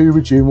fan, who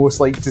would you most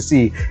like to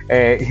see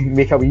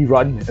make a wee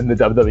run in the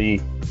WWE?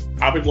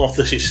 I would love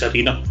to see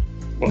Serena.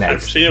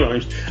 Nice.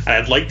 And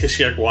I'd like to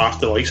see her go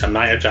after the likes of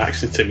Nia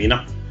Jax and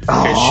Tamina,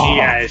 because she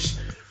is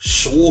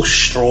so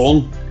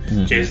strong.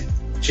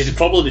 Mm-hmm. She's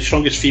probably the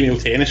strongest female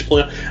tennis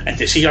player, and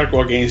to see her go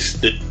against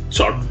the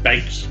sort of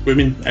big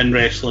women in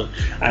wrestling,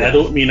 and I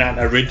don't mean that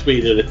in a rude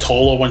way. They're the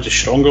taller ones, the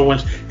stronger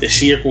ones. To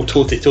see her go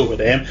toe to toe with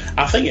them,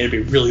 I think it'd be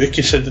really good,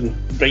 considering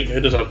right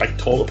now there's a big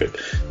taller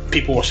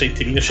people were saying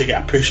to me they should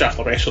get a push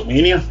after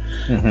WrestleMania.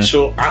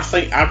 So I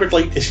think I would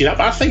like to see that,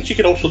 but I think she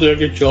could also do a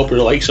good job with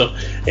the likes of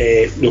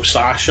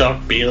Sasha,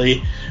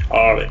 Bayley,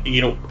 or any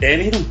of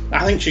them.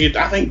 I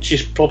think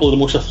she's probably the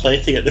most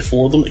athletic at the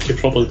four of them that could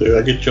probably do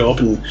a good job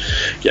and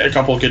get a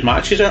couple of good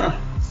matches out of her.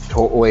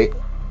 Totally,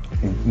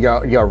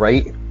 you're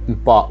right.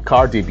 But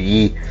Cardi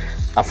B,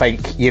 I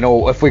think,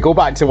 if we go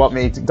back to what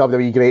made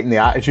WWE great in the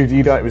Attitude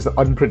Era, it was the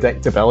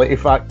unpredictability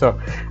factor,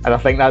 and I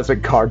think that's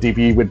what Cardi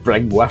B would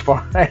bring with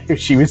her. If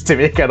she was to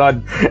make a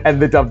run in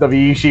the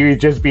WWE, she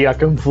would just be a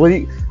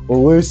complete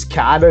loose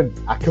cannon.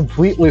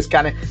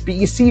 But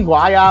you see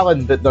why,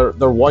 Alan, that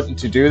they're wanting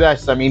to do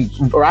this. I mean,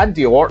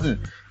 Randy Orton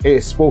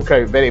spoke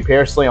out very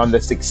personally on the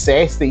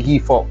success that he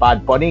thought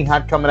Bad Bunny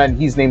had coming in.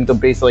 He's named him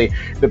basically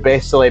the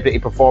best celebrity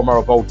performer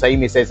of all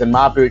time. He says, in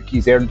my book,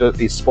 he's earned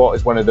his spot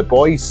as one of the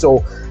boys.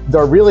 So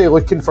they're really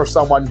looking for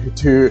someone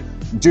to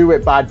do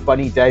what Bad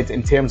Bunny did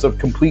in terms of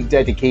complete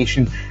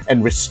dedication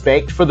and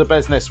respect for the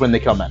business when they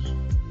come in.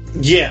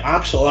 Yeah,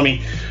 absolutely. I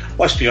mean,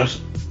 let's be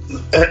honest.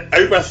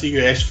 Out with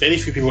the US, very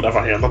few people have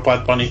ever heard of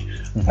Bad Bunny.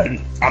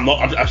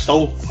 I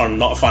still am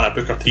not a fan of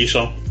Booker T,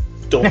 so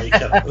don't like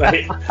it.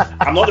 Right?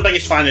 I'm not the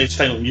biggest fan of his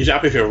style of music. I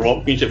prefer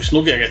rock music. If it's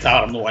not getting a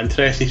guitar, I'm not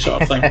interested,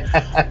 sort of thing.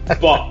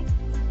 But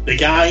the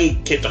guy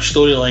kept a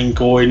storyline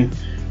going.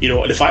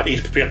 The fact that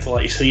he's prepared to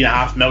let his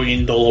 $3.5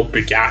 million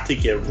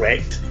Bugatti get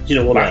wrecked,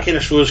 that kind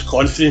of shows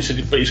confidence in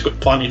what he's got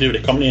planned to do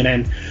with the company.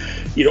 And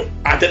then,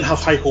 I didn't have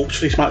high hopes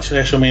for this match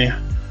at WrestleMania,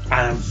 and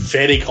I'm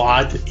very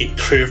glad it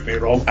proved me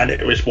wrong. And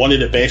it was one of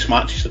the best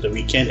matches of the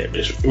weekend. It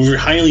was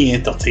highly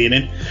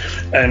entertaining.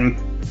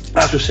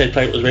 As we said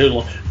privately as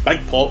well,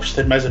 big props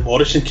to Miz and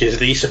Morrison, because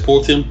they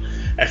support him.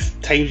 If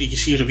times you can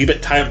see he was a wee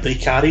bit tired, they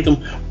carried him,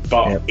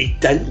 but he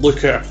didn't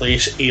look out of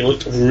place. He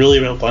looked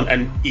really well done,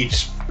 and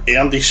he's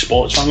earned his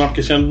spots on I'm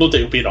concerned. No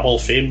doubt he'll be in the Hall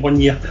of Fame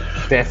one year.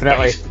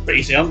 Definitely. But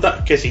he's earned it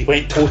because he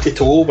went toe to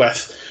toe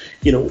with,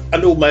 I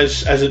know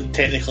Miz isn't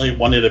technically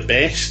one of the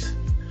best,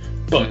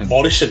 but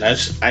Morrison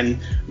is, and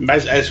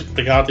Miz is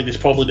regarded as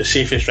probably the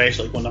safest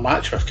wrestler to go in a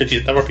match with because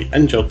he's never been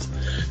injured.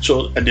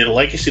 So, and the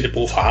legacy they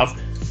both have,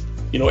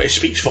 it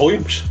speaks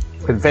volumes.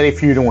 But very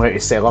few know how to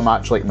sell a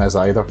match like Miz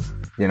either.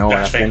 And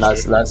I think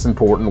that's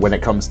important when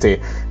it comes to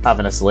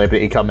having a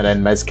celebrity coming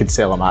in. Miz could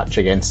sell a match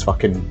against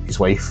fucking his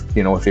wife,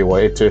 if he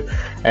wanted to,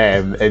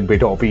 and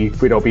we'd all be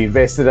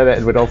invested in it,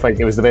 and we'd all think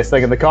it was the best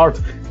thing in the card,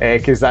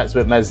 because that's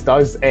what Miz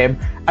does.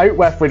 Out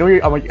with,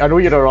 I know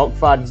you're a rock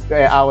fan,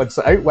 Alan,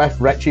 so out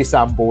with Richie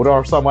Sambora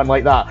or someone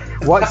like that.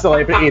 What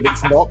celebrity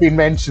that's not been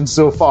mentioned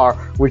so far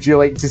would you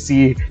like to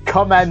see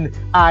come in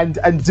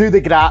and do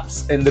the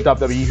graps in the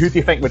WWE? Who do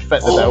you think would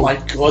fit the bill? Oh my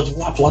god,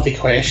 what a bloody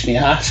question you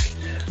ask.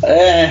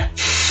 Do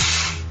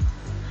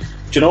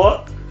you know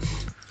what?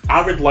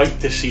 I would like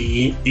to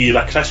see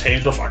either Chris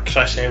Hemsworth or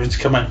Chris Evans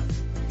come in.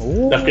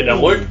 Ooh. They've got the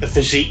look, the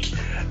physique.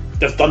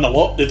 They've done a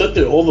lot. They did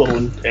do all their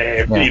own,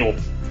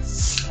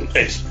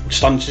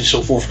 stunts and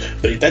so forth.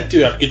 But they did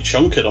do a good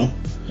chunk of them.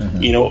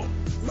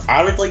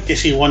 I would like to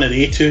see one of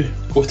the two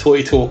go toe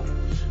to toe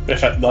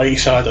with it.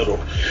 Like I don't know,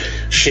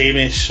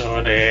 Sheamus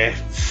or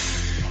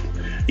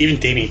even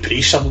Damien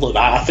Priest, something like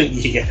that. I think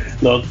you can get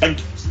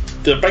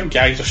they're big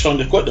guys. They're strong.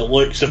 They've got the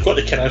looks. They've got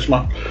the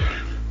charisma.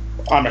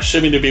 I'm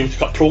assuming they'll be able to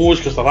cut promos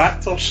because they're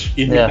actors.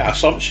 You make that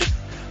assumption.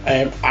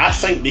 I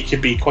think they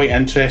could be quite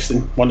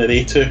interesting, one of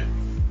the two.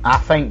 I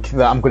think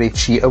that I'm going to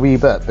cheat a wee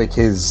bit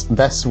because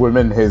this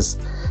woman has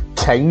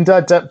kind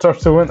of dipped her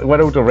toe into the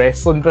world of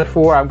wrestling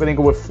before. I'm going to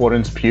go with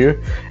Florence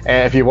Pugh.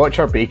 If you watch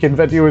her baking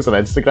videos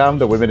on Instagram,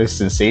 the woman is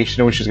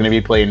sensational. She's going to be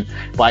playing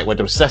Black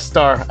Widow's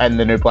sister in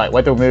the new Black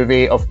Widow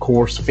movie. Of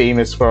course,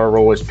 famous for her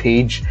role as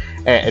Paige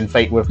in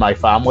Fight With My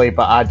Family.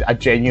 But I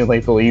genuinely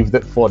believe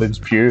that Florence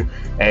Pugh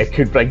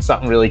could bring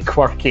something really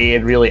quirky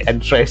and really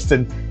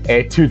interesting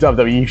to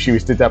WWE if she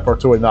was to dip her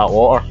toe in that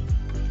water.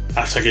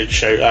 That's a good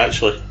shout,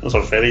 actually. That's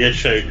a very good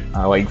shout.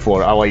 I like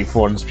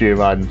Florence Pugh,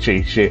 man.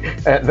 She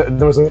there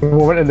was a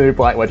moment in the new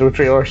Black Widow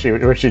trailer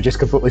where she just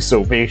completely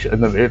sold me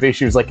in the movie.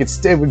 She was like, it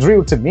was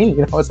real to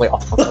me. I was like,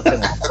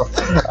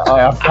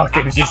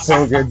 fucking, she's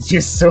so good.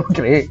 She's so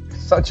great.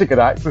 Such a good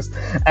actress.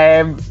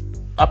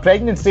 A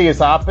pregnancy has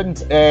happened.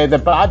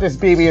 The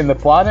baddest baby on the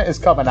planet is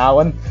coming,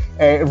 Alan.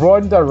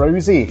 Ronda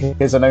Rousey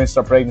has announced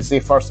her pregnancy.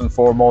 First and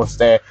foremost,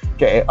 our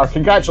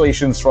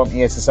congratulations from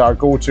ESSR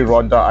go to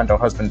Ronda and her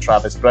husband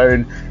Travis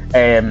Brown.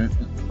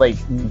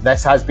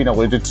 This has been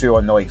alluded to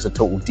on the likes of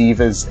Total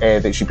Divas,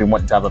 that she's been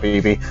wanting to have a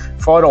baby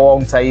for a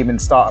long time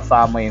and start a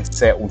family and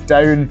settle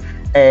down.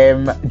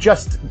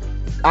 Just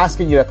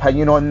asking your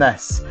opinion on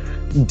this.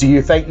 Do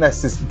you think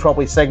this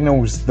probably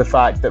signals the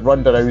fact that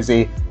Ronda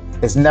Rousey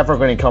is never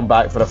going to come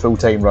back for a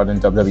full-time run in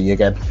WWE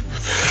again?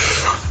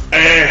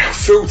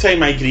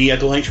 Full-time, I agree. I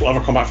don't think she'll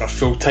ever come back for a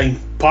full-time.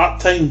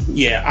 Part-time,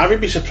 yeah. I would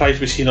be surprised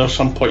if we see her at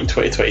some point in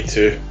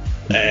 2022.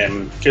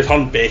 Because her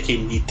and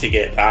Becky need to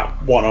get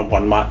that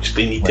one-on-one match.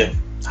 They need to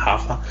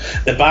half that.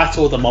 The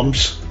Battle of the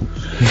Mums.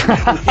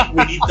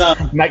 we need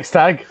that. Next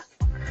tag.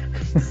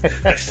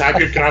 Next tag,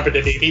 you're grabbing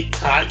the baby.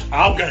 Tag,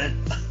 I'm going.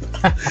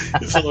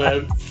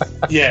 So,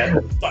 yeah,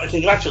 but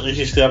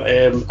congratulations to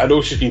her. I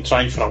know she's been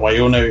trying for a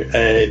while now.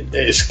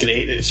 It's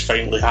great that it's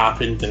finally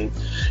happened, and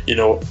you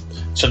know,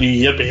 it's a new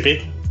year,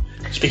 baby.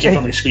 Speaking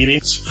from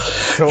experience.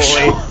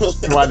 Totally.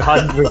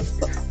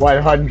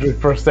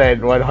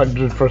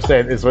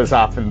 100% is what's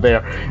happened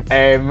there.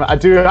 I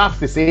do have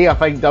to say, I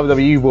think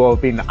WWE will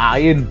have been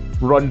eyeing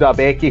Ronda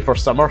Becky for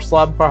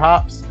SummerSlam,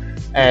 perhaps.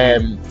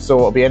 So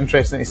it'll be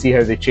interesting to see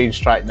how they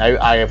change track now.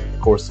 I, of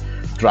course,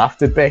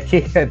 drafted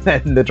Becky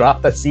in the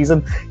draft this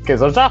season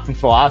because I was drafting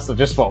for last. I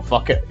just thought,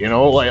 fuck it, you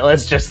know, like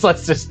let's just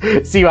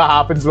see what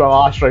happens with my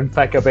last round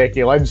pick of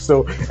Becky Lynch.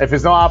 So if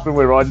it's not happening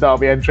with Ronda, I'll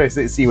be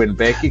interested to see when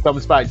Becky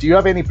comes back. Do you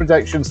have any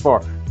predictions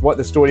for what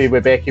the story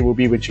with Becky will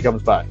be when she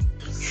comes back?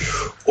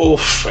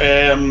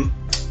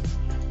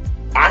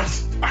 I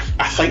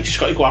think she's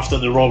got to go after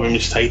the Raw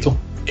Women's title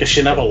because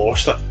she never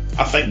lost it.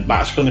 I think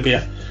that's going to be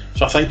it.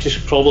 So I think she's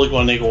probably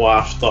going to go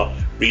after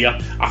Rhea.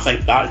 I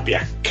think that would be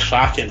a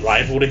cracking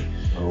rivalry.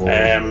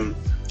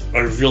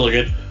 Really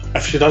good.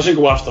 If she doesn't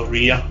go after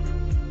Rhea,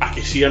 I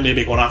can see her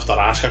maybe going after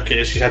Asuka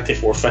because she's had to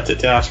forfeit it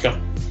to Asuka.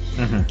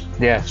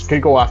 Yeah, she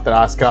could go after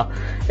Asuka.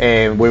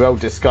 We will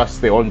discuss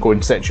the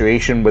ongoing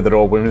situation with the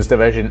Raw Women's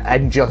division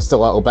in just a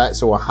little bit,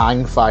 so a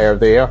hang fire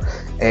there.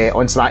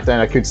 On SmackDown,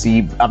 I could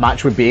see a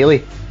match with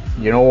Bayley,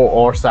 you know,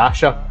 or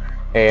Sasha.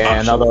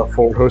 Another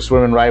 4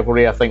 horsewomen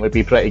rivalry I think would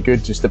be pretty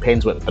good. Just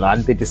depends what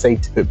brand they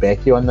decide to put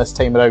Becky on this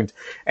time around.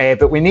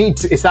 But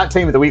it's that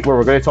time of the week where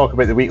we're going to talk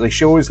about the weekly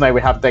shows. Now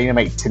we have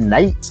Dynamite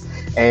tonight.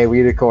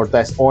 We record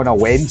this on a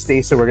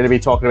Wednesday, so we're going to be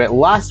talking about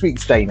last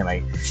week's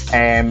Dynamite.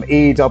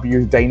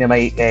 AEW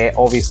Dynamite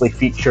obviously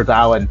featured,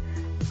 Alan,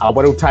 a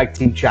World Tag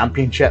Team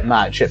Championship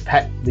match. It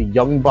pit the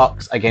Young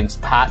Bucks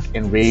against Pac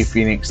and Rey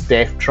Fenix,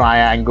 Death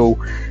Triangle.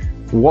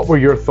 What were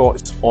your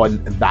thoughts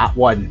on that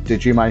one?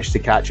 Did you manage to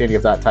catch any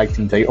of that tag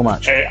team title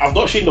match? I've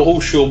not seen the whole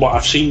show, but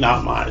I've seen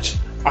that match.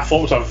 I thought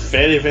it was a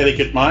very, very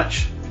good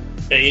match.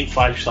 It ain't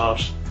 5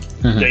 stars.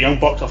 The Young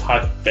Bucks have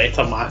had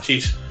better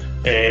matches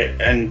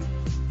in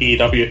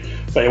AEW,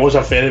 but it was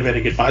a very,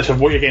 very good match. And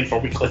what you're getting for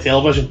weekly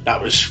television,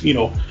 that was, you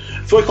know,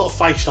 if we call it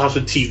 5 stars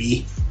on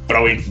TV,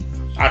 brilliant.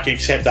 I can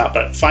accept that,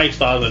 but 5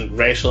 stars in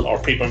wrestling or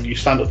pay-per-view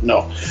standard,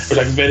 no. It was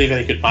a very,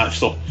 very good match,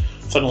 so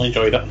thoroughly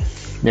enjoyed it.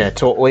 Yeah,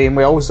 totally. And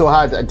we also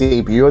had a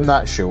debut on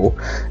that show.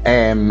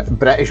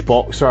 British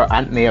boxer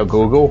Anthony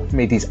Ogogo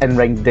made his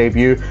in-ring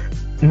debut,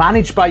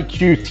 managed by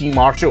QT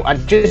Marshall.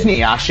 And just need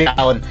to ask you,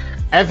 Alan,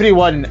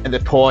 everyone in the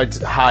pod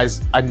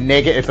has a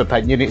negative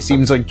opinion, it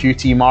seems, on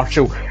QT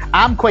Marshall.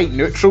 I'm quite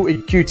neutral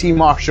to QT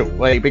Marshall,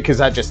 like,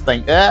 because I just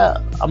think,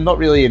 I'm not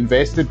really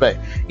invested, but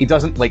he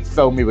doesn't like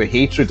fill me with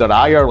hatred or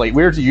ire. Like,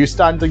 where do you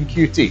stand on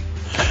QT?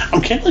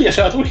 I'm kind of like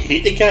yourself. I don't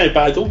hate the guy, but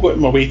I don't go out of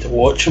my way to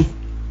watch him.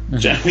 Do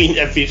you know what I mean?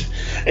 If he's,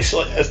 it's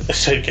like, it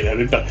sounds kind of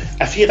rude, but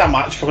if he had a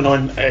match coming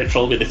on, it'd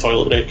probably be the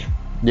toilet break.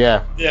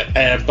 Yeah.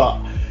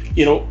 But,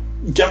 you know,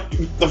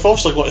 they've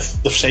also got,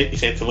 they've said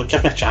to him,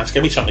 give me a chance,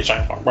 give me something to try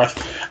and work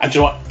with. And do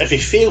you know what? If he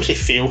fails, he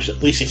fails.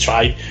 At least he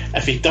tried.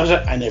 If he does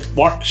it and it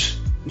works,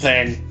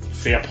 then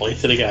fair play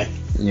to the guy.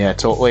 Yeah,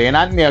 totally. And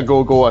Anthony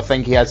Ogogo, I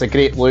think he has a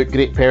great look,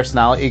 great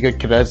personality, good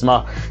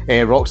charisma.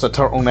 Rocks a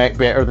turtleneck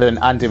better than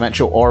Andy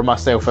Mitchell or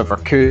myself ever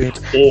could.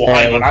 Oh,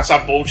 hang on, that's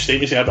a bold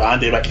statement saying about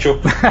Andy Mitchell.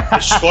 The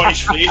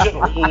Scottish Fraser. I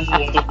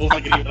don't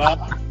agree with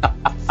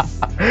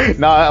that.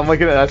 No, I'm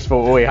looking at this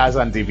photo. He has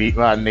Andy beat,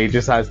 man. He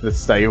just has the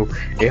style.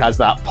 He has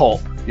that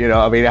pop. You know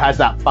what I mean? It has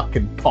that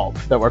fucking pop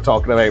that we're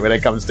talking about when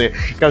it comes to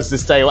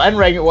style. In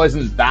ring, it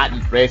wasn't that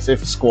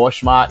impressive.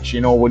 Squash match,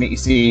 you know. We need to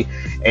see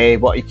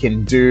what he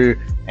can do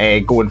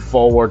going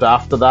forward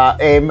after that.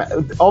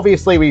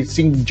 Obviously, we've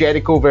seen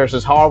Jericho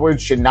versus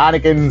Harwood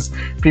shenanigans.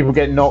 People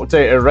getting knocked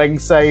out at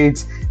ringside.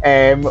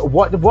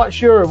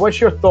 What's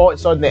your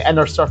thoughts on the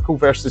Inner Circle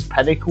versus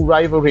Pinnacle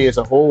rivalry as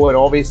a whole? And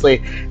obviously,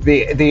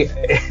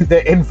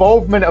 the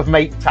involvement of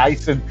Mike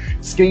Tyson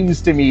screams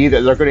to me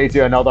that they're going to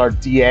do another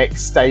DX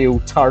style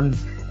turn.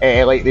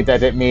 Like they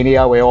did at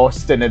Mania with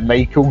Austin and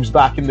Michaels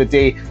back in the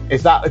day.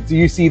 Do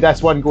you see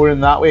this one going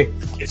in that way?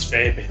 It's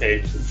very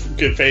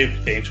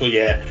potential,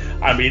 yeah.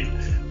 I mean,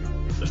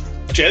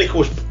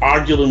 Jericho's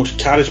arguably the most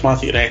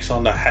charismatic wrestler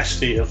in the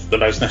history of the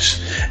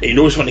business. He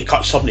knows when he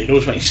cuts something, he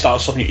knows when he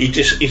starts something,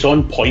 he's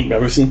on point with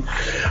everything.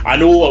 I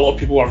know a lot of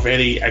people are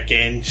very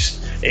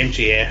against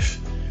MJF.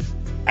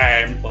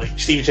 Like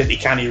Steve said, he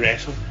can't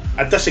wrestle.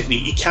 I disagree.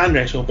 He can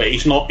wrestle, but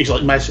he's not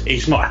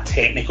a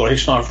technical.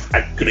 He's not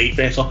a great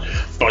wrestler,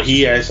 but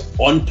he is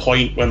on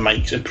point with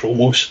mics and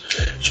promos.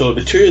 So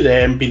the two of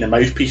them being the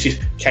mouthpieces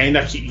kind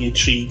of keep you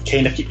intrigued,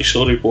 kind of keep the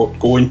storyboard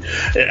going.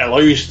 It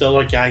allows the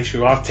other guys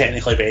who are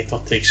technically better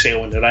to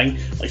excel in the ring,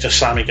 like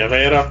Sammy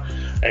Guevara.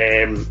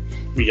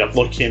 We are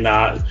looking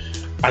at,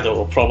 I don't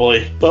know,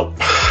 probably, but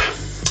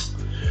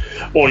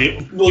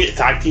you look at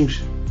tag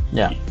teams.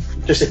 Yeah,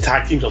 just the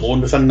tag teams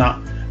alone within that,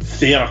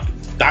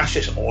 that's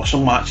just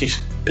awesome matches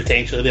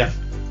potentially there.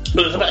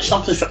 But there's a bit of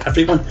something for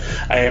everyone.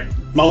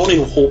 my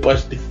only hope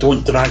is they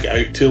don't drag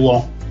it out too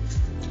long.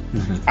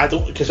 I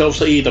don't, because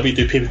obviously AEW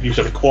do pay-per-views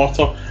every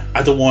quarter.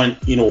 I don't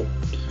want,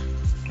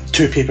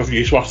 2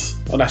 pay-per-views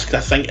worth on this,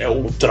 because I think it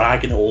will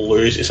drag and it will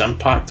lose its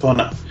impact on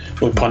it,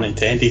 no pun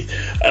intended.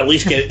 At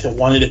least get it to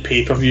one of the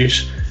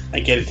pay-per-views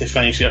and get it to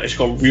finish it. It's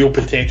got real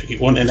potential to keep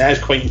going, and it is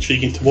quite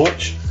intriguing to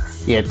watch.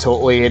 Yeah,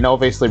 totally. And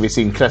obviously we've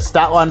seen Chris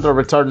Statlander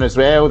return as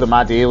well, the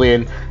Mad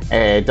Alien,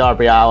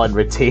 Darby Allin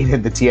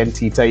retaining the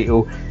TNT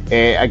title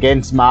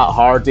against Matt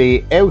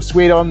Hardy.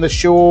 Elsewhere on the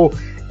show,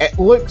 it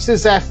looks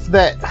as if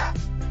that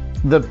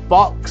the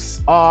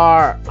Bucks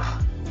are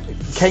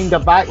kind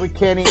of back with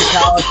Kenny and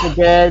Callis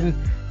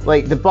again.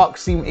 Like, the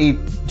Bucks seem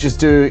to just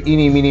do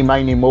eeny, meeny,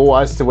 miny, mo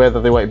as to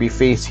whether they want to be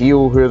face,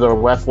 heel, who they're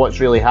with, what's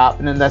really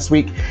happening this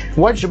week.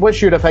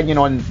 What's your opinion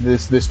on the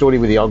story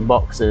with the Young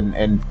Bucks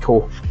and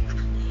co?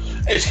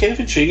 It's kind of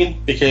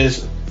intriguing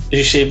because, as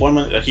you say, one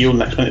minute they're heel,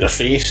 next minute they're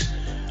face,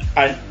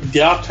 and they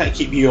are trying to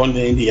keep you on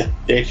the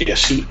edge of your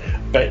seat,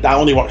 but that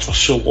only works for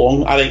so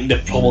long. I think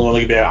they're probably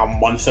only be about a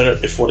month in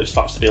it before it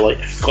starts to be like,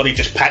 got to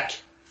just pick.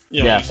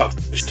 You start to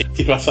be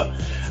frustrated with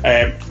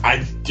it.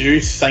 I do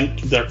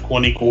think they're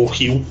going to go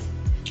heel.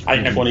 I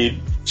think they're going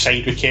to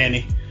side with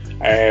Kenny.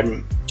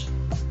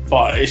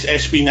 But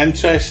it's been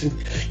interesting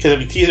because I've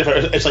been teasing about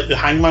it. It's like the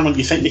Hangman, when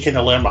you think they kind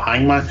of learn about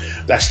Hangman,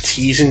 this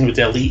teasing with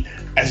the Elite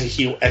as a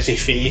heel, as a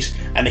face,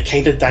 and they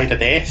kind of died a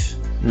death.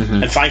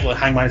 And thankfully,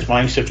 Hangman's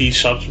managed to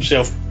resurge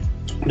himself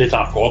in the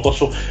Dark Order.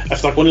 So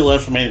if they're going to learn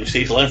from any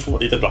mistakes, learn from what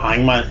they did with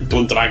Hangman and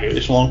don't drag it out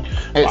as long.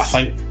 But I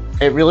think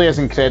it really is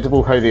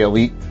incredible how the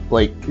Elite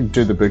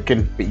do the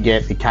booking, but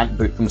yet they can't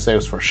book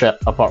themselves for shit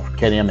apart from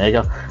Kenny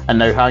Omega and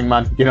now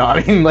Hangman. You know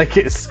what I mean? Like,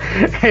 it's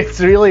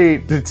really,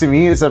 to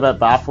me, it's a bit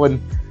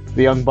baffling.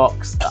 The Young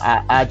Bucks,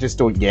 I just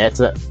don't get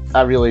it.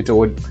 I really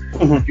don't.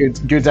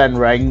 Good in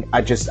ring,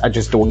 I just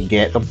don't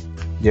get them.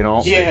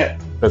 Yeah.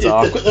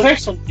 The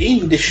rest of the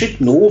game, they should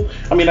know.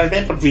 I mean, I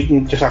remember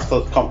reading just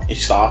after the company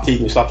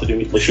started and started doing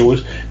weekly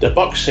shows, the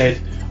Bucks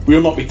said,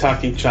 we'll not be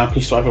tag team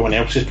champions till everyone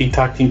else has been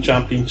tag team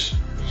champions.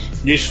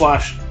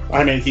 Newsflash,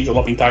 how many teams have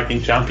not been tag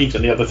team champions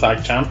and the other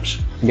tag champs?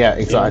 Yeah,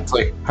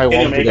 exactly. How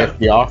long did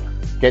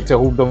FDR get to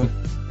hold them?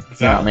 Exactly.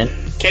 You know what I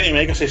mean? Kenny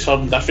Omega says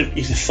something different.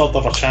 He's the third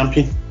ever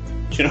champion.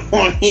 Do you know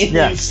what I mean?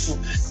 Yeah.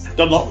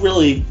 They're not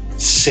really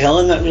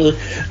selling it, really.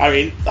 I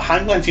mean, the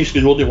Hangman seems to be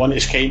the only one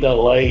that's kind of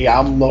like,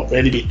 I'm not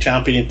ready to be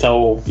champion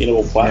until,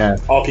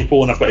 other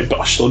people, and I've got a bit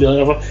of story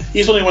or whatever.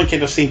 He's the only one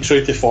kind of staying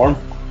true to form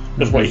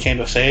with what he kind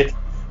of said.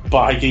 But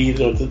I agree,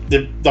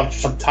 they're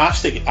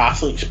fantastic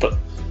athletes, but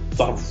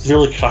they're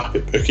really crap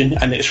at booking,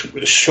 and it's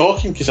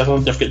shocking because I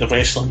don't think they've got the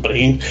wrestling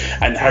brain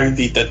and how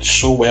they did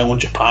so well in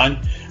Japan,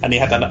 and they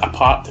had a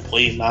part to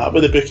play in that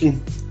with the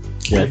booking.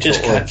 Yeah,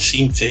 just can't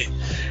seem to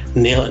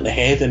nail it in the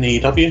head in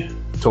AEW.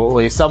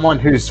 Totally. Someone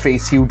whose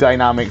face-heel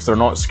dynamics are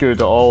not screwed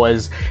at all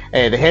is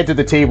the head of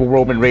the table,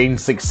 Roman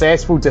Reigns.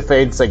 Successful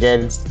defence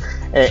against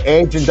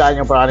Edge and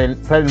Daniel Bryan,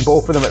 putting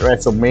both of them at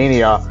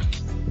WrestleMania.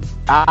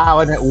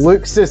 And it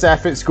looks as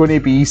if it's going to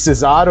be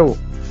Cesaro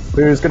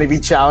who's going to be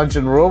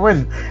challenging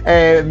Roman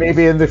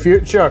maybe in the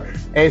future.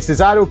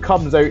 Cesaro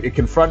comes out to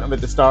confront him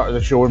at the start of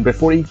the show, and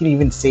before he can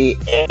even say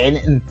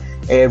anything,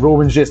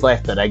 Roman's just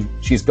left the ring.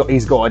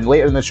 He's gone.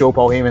 Later in the show,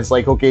 Paul Heyman's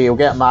like, okay, he'll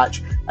get a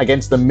match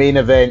against the main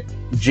event,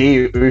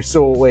 Jey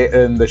Uso,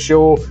 later in the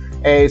show.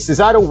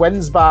 Cesaro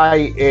wins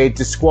by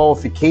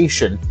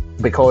disqualification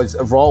because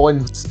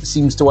Rollins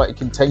seems to want to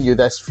continue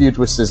this feud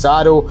with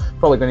Cesaro,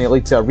 probably going to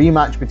lead to a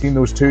rematch between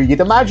those two. You'd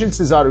imagine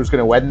Cesaro's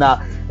going to win that.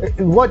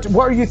 What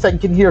are you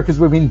thinking here? Because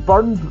we've been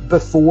burned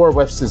before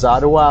with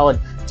Cesaro, Alan.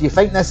 Do you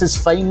think this is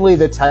finally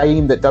the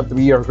time that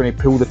WWE are going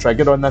to pull the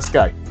trigger on this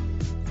guy?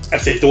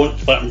 If they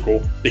don't, let him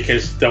go,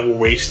 because they're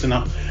wasting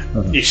him.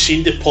 You've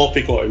seen the pop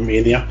he got in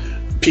Mania.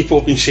 People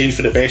have been saying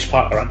for the best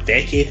part of a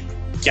decade,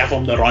 give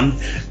him the run.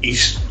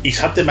 He's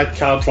had the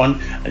mid-card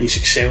run and he's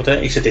excelled at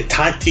it. He's had the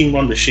tag team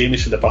run with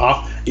Sheamus at the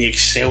bar, he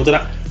excelled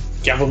at it.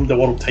 Give him the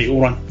world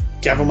title run.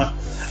 Give him it.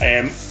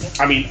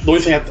 I mean, the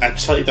only thing I'd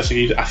slightly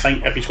disagree with, I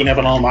think if he's going to have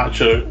another match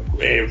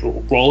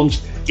with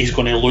Rollins, he's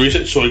going to lose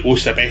it, so he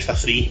goes to the best of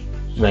 3.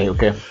 Right,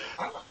 okay.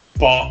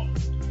 But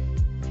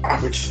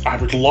I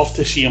would love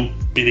to see him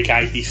be the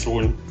guy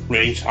dethroning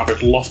Reigns. I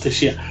would love to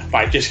see it, but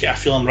I just get a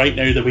feeling right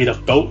now, the way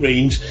they've built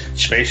Reigns,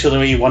 especially the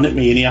way he won at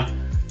Mania,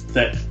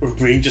 that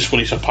Reigns is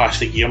going to surpass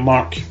the year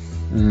mark.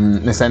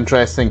 It's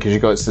interesting because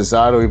you've got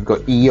Cesaro, you've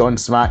got E on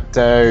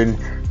SmackDown,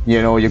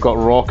 you've got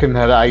Rock in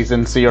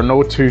Horizon, so you're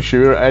not too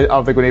sure,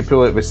 are they going to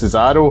pull it with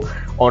Cesaro,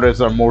 or is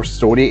there more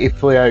story to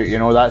play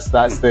out? That's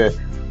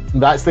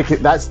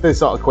the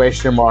sort of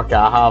question mark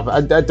I have.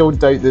 I don't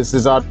doubt that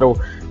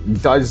Cesaro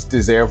does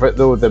deserve it,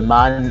 though. The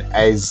man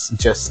is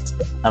just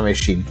a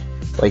machine.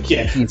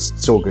 He's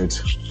so good.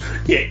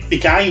 Yeah, the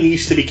guy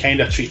needs to be kind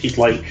of treated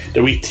like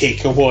the way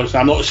Taker was.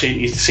 I'm not saying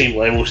he's the same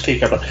level as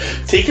Taker, but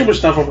Taker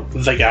was never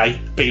the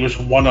guy, but he was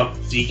one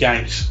of the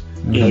guys.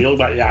 You look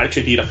back at the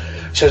Attitude Era.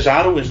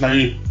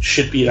 Cesaro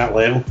should be at that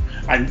level.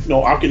 And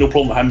no, I've got no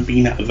problem with him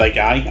being the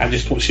guy. I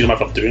just don't see him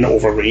ever doing it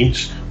over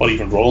Reigns or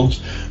even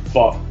Rollins.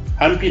 But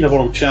him being a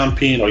world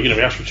champion or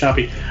universal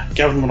champion,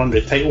 giving him under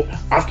the title,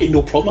 I've got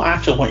no problem. I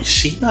actually want to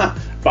see that.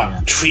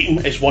 But treat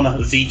him as one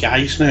of the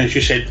guys now. As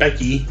you said,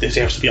 Big E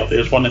deserves to be up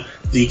there as one of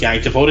the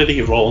guys. You've already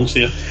got Rollins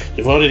there,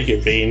 you've already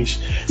got Reigns.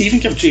 Even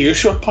give Jey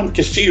Uso a punt,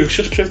 because Jey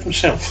Uso's proved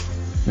himself.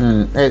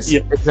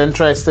 It's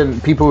interesting.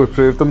 People who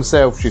proved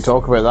themselves, you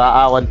talk about that,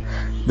 Alan.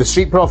 The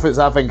Street Profits,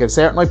 I think, have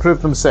certainly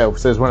proved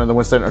themselves as one of the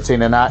most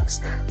entertaining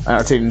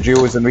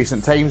duos in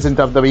recent times in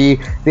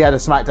WWE. They had a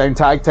SmackDown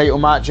Tag Title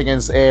match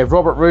against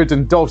Robert Roode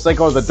and Dolph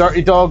Ziggler, the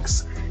Dirty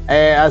Dogs,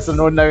 as they're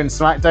known now in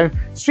SmackDown.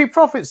 Street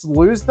Profits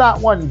lose that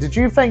one. Did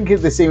you think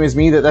the same as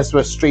me that this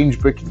was a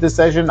strange booking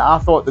decision? I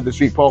thought that the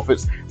Street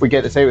Profits would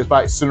get the titles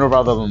back sooner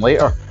rather than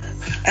later.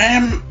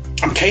 I'm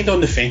kind of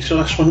on the fence on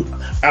this one.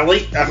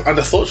 I'd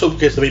have thought so,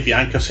 because the way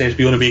Bianca says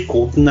we want to be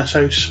gold in this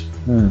house.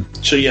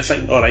 So you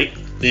think, alright,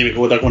 there we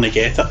go, they're going to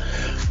get it.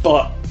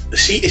 But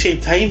see, at the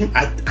same time,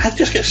 I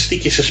just get a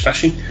sneaky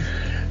suspicion.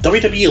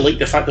 WWE like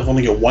the fact they've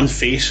only got one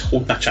face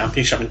holding a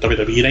championship in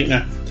WWE right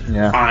now.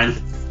 Yeah.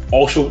 And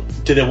also,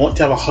 do they want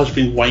to have a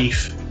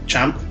husband-wife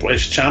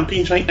British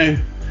champions right now?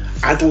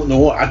 I don't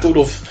know. I don't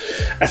know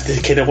if they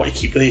kind of want to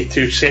keep the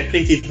two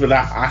separated with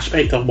that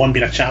aspect of one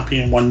being a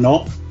champion and one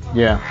not.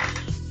 Yeah.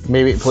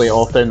 Maybe play it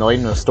off down the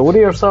line in a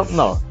story or something,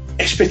 or?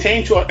 It's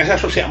potential.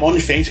 That's what I'm saying. I'm on the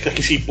fence because I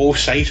can see both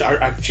sides.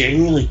 I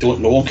genuinely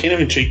don't know. I'm kind of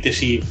intrigued to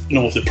see,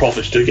 if the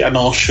Profits do get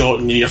another shot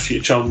in the near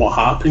future and what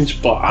happens,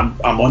 but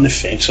I'm on the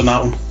fence on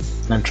that one.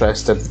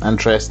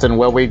 Interesting.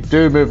 Well, we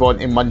do move on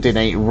to Monday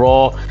Night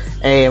Raw.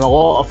 A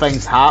lot of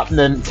things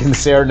happening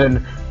concerning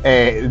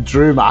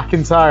Drew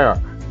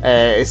McIntyre.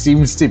 It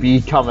seems to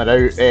be coming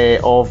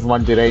out of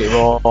Monday Night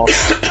Raw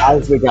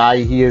as the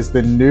guy. He is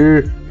the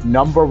new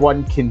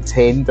 #1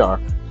 contender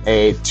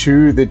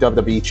to the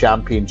WWE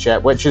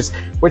Championship, which is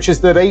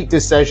the right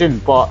decision.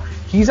 But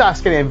he's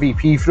asking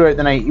MVP throughout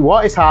the night,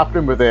 what is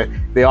happening with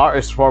the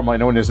artist formerly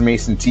known as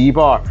Mason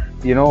T-Bar?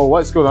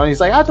 What's going on? He's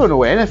like, I don't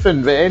know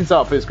anything, but it ends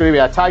up it's going to be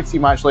a tag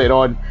team match later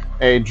on.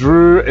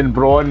 Drew and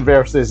Braun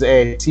versus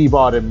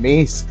T-Bar and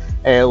Mace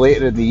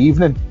later in the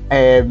evening.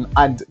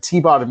 And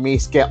T-Bar and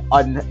Mace get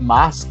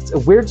unmasked.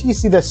 Where do you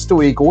see this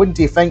story going?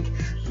 Do you think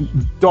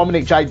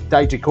Dominik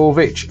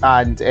Dijakovic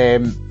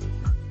and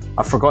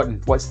I've forgotten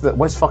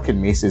what's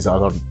fucking Mace's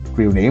other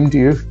real name? Do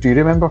you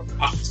remember?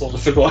 I've totally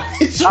forgotten.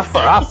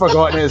 I've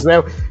forgotten it as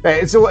well.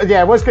 What's going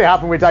to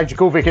happen with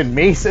Dijakovic and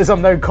Mace, as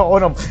I'm now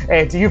calling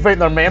them? Do you think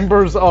they're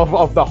members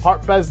of the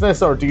Hurt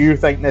Business, or do you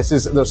think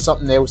there's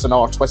something else,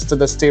 another twist to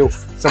this tale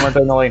somewhere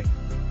down the line?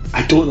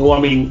 I don't know. I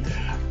mean,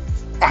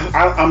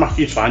 I'm a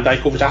huge fan of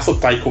Dijakovic. I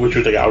thought Dijakovic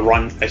would get a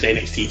run as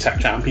NXT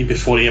Tag Champion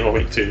before he ever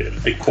went to,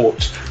 in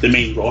quotes, the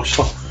main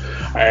roster.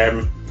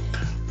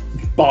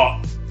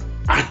 But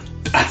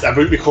I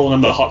wouldn't be calling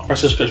him the Hurt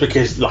Business,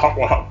 because the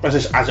Hurt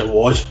Business as it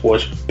was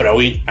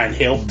brilliant and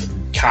helped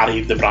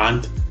carry the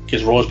brand,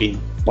 because Raw's been,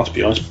 let's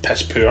be honest,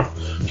 piss poor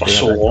for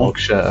so long.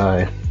 Shit,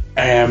 aye.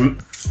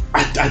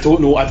 I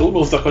don't know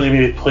if they're going to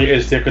maybe play it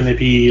as they're going to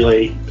be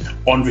like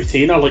on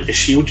retainer like the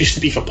Shield used to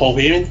be for Paul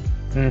Heyman.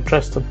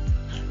 Interesting.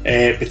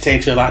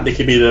 Potentially that they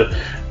could be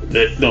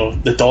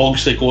the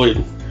dogs that go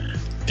and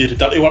do the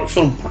dirty work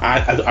for them.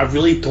 I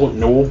really don't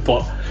know,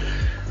 but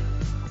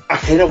I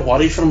kind of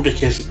worry for them,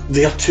 because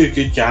they're two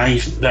good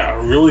guys that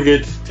are really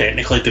good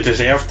technically. They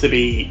deserve to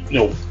be,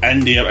 in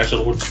there as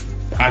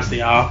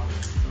they are.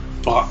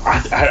 But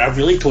I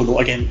really don't know.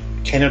 Again,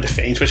 kind of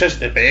defence, which is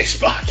the best,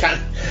 but I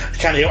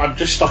can't help. I'm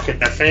just stuck in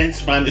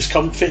defence, man. It's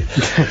comfy.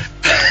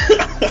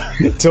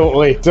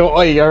 Totally.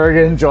 You're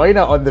enjoying it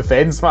on the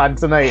fence, man,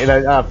 tonight,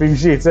 and I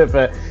appreciate it.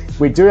 But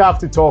we do have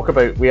to talk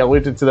about. We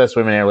alluded to this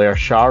women earlier.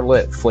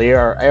 Charlotte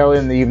Flair. Early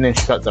in the evening,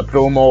 she cuts a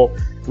promo.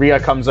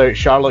 Rhea comes out,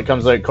 Charlotte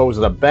comes out, calls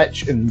her a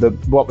bitch in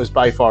what was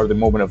by far the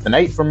moment of the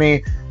night for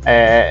me.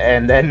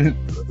 And then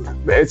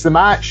it's the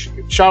match.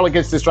 Charlotte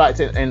gets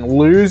distracted and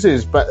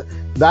loses, but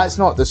that's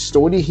not the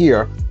story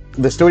here.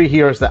 The story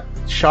here is that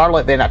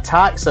Charlotte then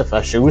attacks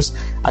officials,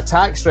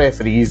 attacks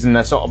referees in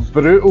a sort of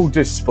brutal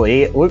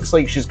display. It looks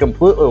like she's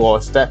completely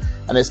lost it,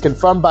 and it's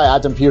confirmed by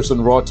Adam Pearce on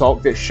Raw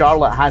Talk that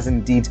Charlotte has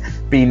indeed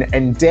been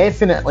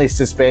indefinitely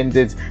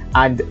suspended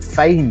and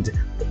fined.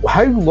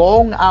 How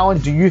long, Alan,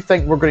 do you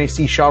think we're going to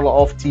see Charlotte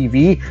off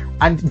TV?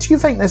 And do you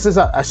think this is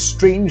a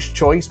strange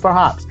choice,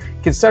 perhaps,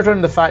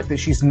 considering the fact that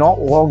she's not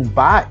long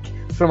back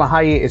from a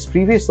hiatus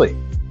previously?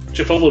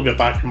 She'll probably be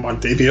back in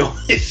Monday, to be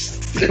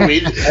honest.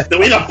 The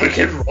way they're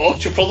booking Raw,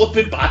 she'll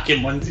probably be back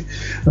in Monday.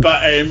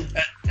 But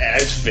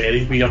it's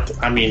very weird.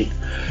 I mean,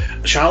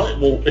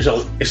 Charlotte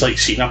is like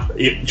Cena.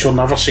 She'll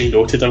never say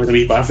no to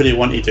WWE. Whatever they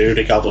want to do,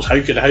 regardless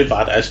how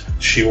bad it is,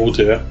 she will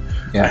do it.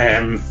 Yeah.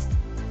 And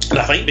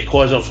I think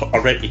because of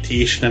her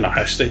reputation and her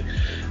history,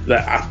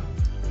 that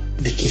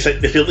they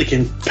feel they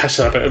can piss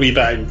her about a wee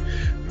bit and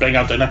bring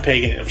her down a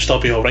peg and it'll still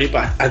be alright.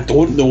 But I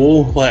don't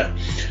know.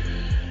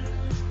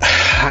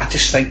 I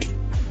just think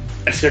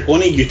if they're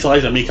going to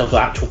utilise her, make her the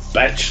actual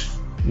bitch,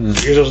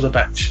 use her as the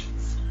bitch.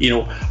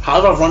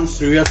 Have her run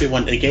through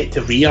everyone to get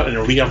to Rhea, and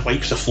Rhea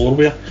wipes the floor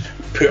with her,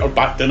 put her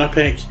back down a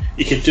peg.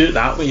 You could do it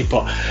that way,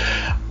 but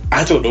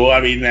I don't know.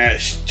 I mean,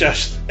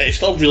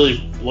 it's not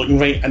really looking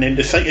right. And then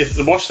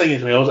the worst thing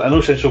as well is, I know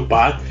it sounds so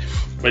bad,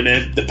 when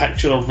the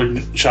picture of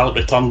when Charlotte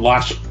returned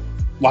last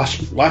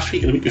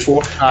week or the week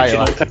before,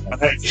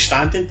 she's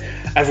standing,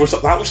 everyone's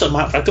like, that looks like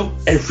Matt Riddle.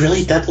 It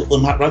really did look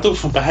like Matt Riddle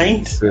from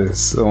behind.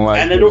 Yes, and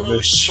I don't know, it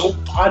was so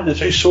bad, and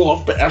it's so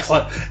off, but it's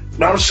like,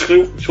 when I was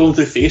scrolling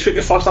through Facebook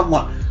at first, I'm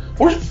like,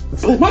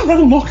 did Matt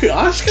Riddle knock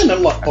out Asuka? And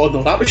I'm like, oh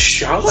no, that was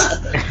Charlotte.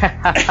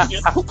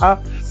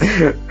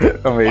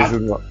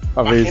 Amazing.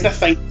 I kind of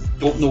think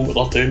don't know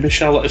what they're doing with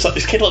Charlotte.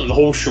 It's kind of like the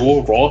whole show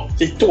of Raw.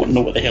 They don't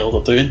know what the hell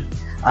they're doing.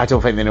 I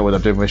don't think they know what they're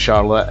doing with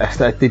Charlotte.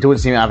 They don't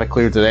seem to have a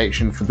clear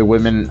direction for the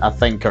women. I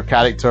think her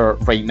character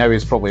right now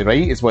is probably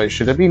right, is what it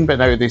should have been, but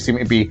now they seem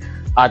to be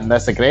adding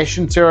this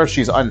aggression to her.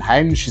 She's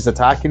unhinged, she's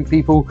attacking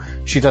people,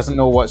 she doesn't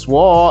know what's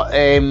what,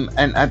 and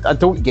I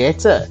don't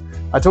get it.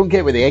 I don't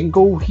get what the end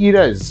goal here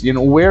is. You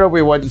know, where are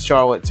we wanting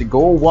Charlotte to go?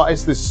 What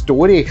is the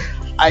story?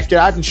 If you're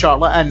adding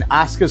Charlotte in,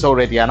 Asuka's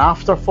already an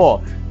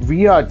afterthought.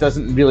 Rhea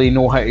doesn't really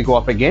know how to go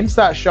up against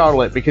that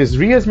Charlotte, because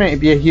Rhea's meant to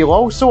be a heel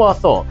also, I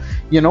thought.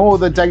 You know,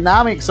 the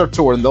dynamics are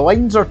torn, the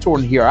lines are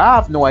torn here. I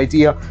have no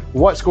idea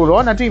what's going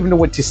on. I don't even know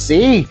what to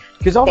say,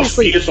 because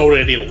obviously Rhea's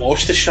already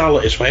lost to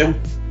Charlotte as well.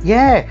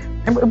 Yeah,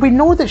 and we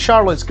know that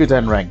Charlotte's good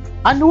in ring.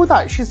 I know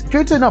that. She's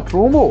good in a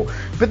promo.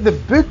 But the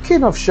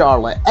booking of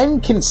Charlotte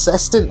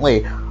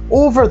inconsistently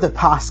over the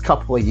past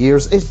couple of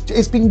years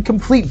it's been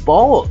complete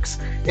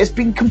bollocks. It's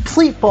been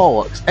complete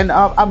bollocks. And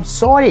I'm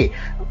sorry,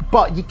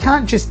 but you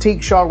can't just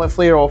take Charlotte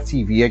Flair off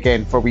TV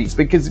again for weeks,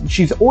 because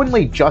she's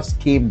only just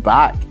came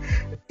back.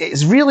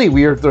 It's really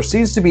weird. There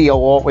seems to be a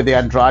lot with the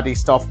Andrade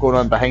stuff going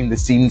on behind the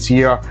scenes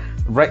here.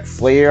 Ric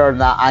Flair and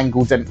that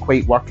angle didn't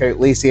quite work out.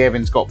 Lacey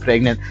Evans got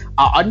pregnant.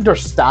 I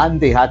understand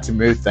they had to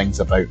move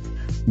things about,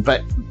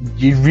 but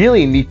you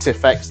really need to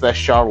fix this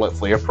Charlotte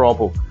Flair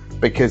problem,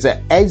 because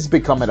it is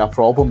becoming a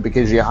problem,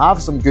 because you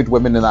have some good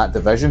women in that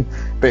division,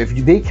 but if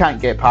they can't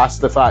get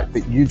past the fact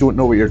that you don't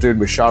know what you're doing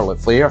with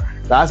Charlotte Flair,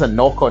 that has a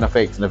knock-on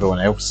effect on everyone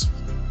else.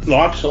 No,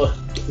 absolutely,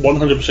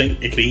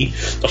 100% agree.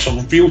 There's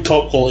some real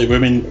top quality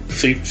women,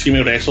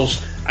 female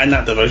wrestlers in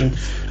that division,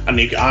 and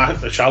you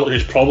got Charlotte,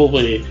 who's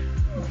probably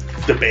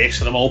the best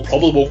of them all,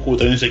 probably will go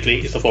down as the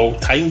greatest of all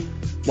time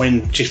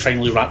when she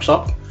finally wraps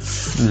up.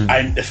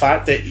 And the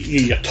fact that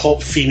you're a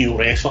top female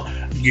wrestler,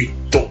 you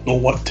don't know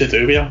what to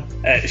do with her,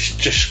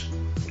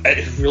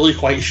 it's really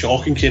quite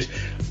shocking, because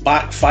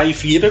back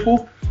 5 years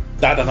ago,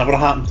 that had never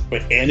happened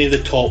with any of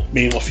the top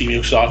male or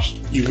female stars.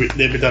 There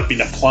would have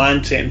been a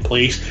plan set in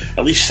place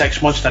at least 6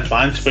 months in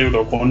advance where they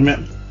were going with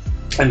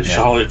it. And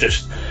Charlotte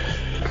just,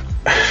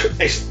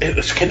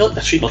 it's kind of like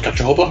they're treating like a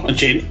jobber, and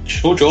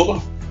she's no jobber,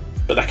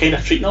 but they're kind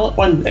of treating her like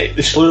one. The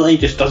storyline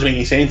just doesn't make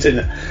any sense,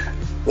 and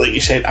like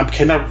you said, I'm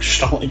kind of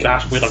struggling to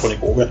grasp where they're going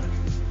to go with it.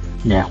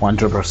 Yeah,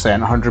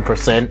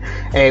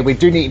 100%. We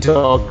do need to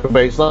talk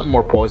about something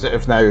more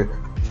positive now.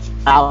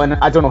 Alan,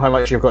 I don't know how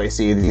much you've got to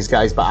say to these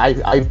guys, but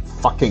I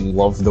fucking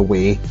love the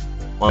way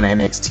on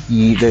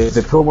NXT,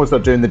 the promos they're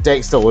doing, the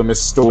Dexter Lumis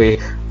story,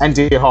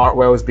 Indy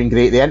Hartwell has been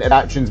great, the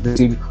interactions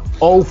between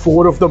all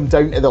 4 of them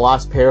down to the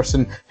last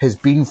person has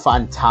been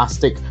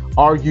fantastic.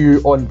 Are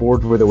you on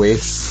board with the way?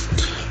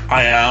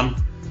 I am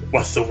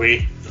with the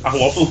way. I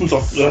love them.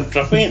 They're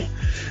brilliant.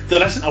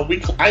 There isn't a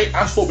weak. I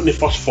thought when they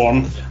first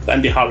formed that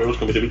Indy Hartwell was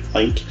going to be the weak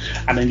link,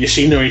 and then you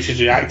see the way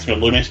she's reacting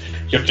with Lumis,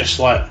 you're just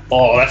like,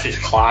 oh, this is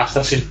class,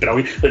 this is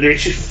brilliant. Like the way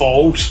she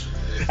falls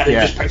and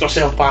then just picks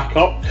herself back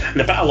up. And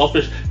the bit I love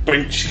is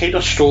when she's kind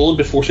of strolling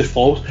before she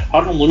falls, her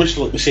and Lumis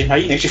are like the same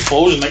height, and then she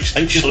falls, and the next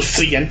thing she's like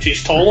 3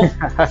 inches taller.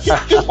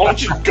 Just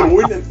watch it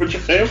going and with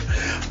yourself.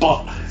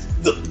 But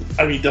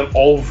they're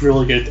all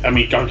really good. I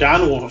mean,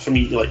 Gargano for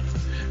me, like,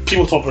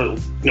 people talk about,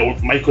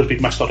 Michael's been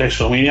Mr.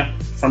 WrestleMania.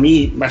 For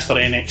me,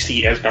 Mr.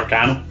 NXT is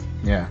Gargano.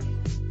 Yeah.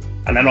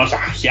 And I know it's a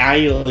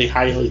highly,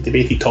 highly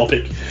debated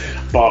topic,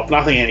 but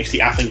nothing NXT,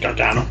 I think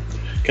Gargano.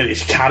 Because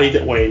he's carried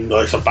it when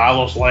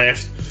Balor's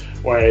left,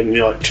 when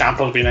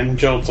Ciampa's been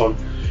injured,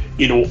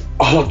 and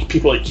other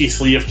people like Keith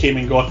Lee have came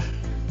and gone.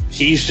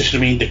 He's just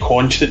remained a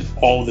constant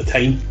all the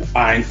time,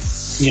 and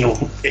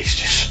it's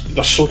just,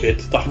 they're so good.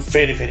 They're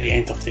very, very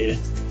entertaining.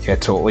 Yeah,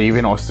 totally.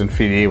 Even Austin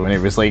Theory, when he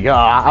was like,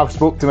 I've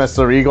spoke to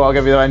Mr. Regal, I'll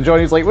give you the win.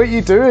 Johnny's like, what are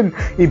you doing?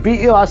 He beat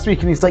you last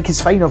week, and he's like,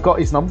 it's fine, I've got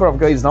his number.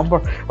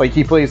 Like,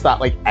 he plays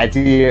that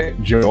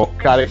idiot joke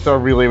character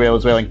really well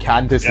as well, and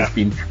Candice has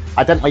been,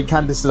 I didn't like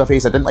Candice as a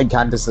face, I didn't like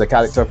Candice as a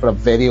character for a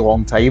very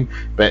long time,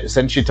 but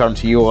since she turned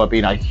heel, I've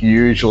been a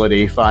huge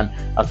Lorraine fan.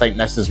 I think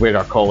this is where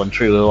our calling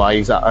truly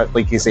lies.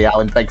 Like you say,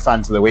 Alan, big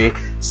fans of the way.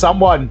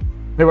 Someone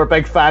who were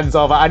big fans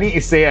of it, I need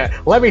to say it,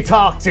 let me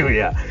talk to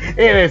you.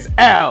 It is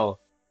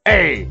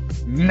L.A.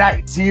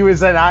 Knight. He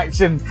was in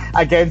action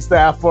against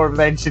the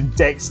aforementioned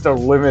Dexter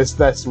Lumis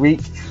this week.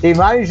 He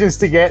manages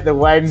to get the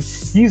win.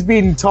 He's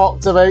been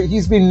talked about.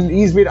 He's been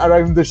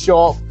around the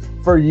shop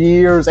for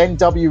years.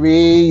 NWA.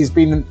 He's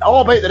been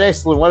all about the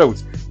wrestling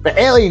world. But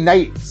LA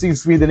Knight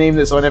seems to be the name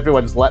that's on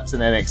everyone's lips in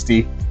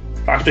NXT.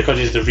 That's because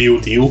he's the real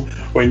deal.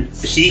 When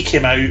he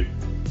came out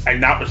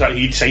and that was that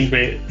he'd signed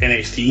with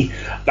NXT.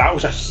 That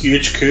was a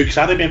huge coup, because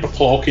I remember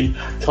talking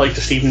to like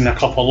the Stephen and a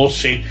couple of others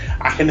saying,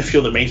 I kind of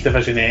feel the men's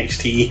division in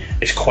NXT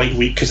is quite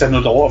weak, because there's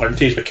a lot of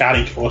injuries with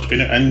Karrion Kross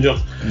being injured,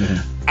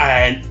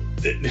 and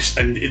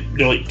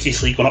like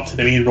Keith Lee going up to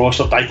the main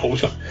roster, I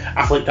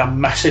feel like they're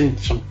missing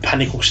some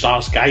pinnacle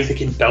stars, guys they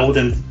can build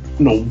and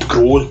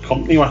grow the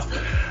company with.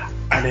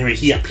 And then when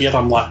he appeared,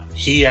 I'm like,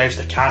 he is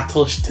the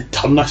catalyst to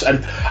turn this.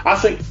 And I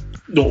think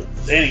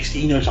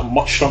NXT now is a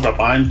much stronger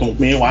band,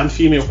 male and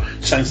female,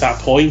 since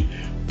that point.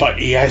 But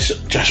he is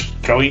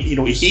just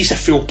brilliant. He's the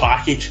full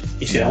package.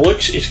 He's got the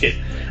looks, he's got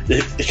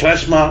the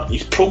charisma,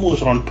 his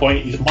promos are on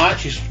point, his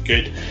matches are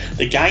good.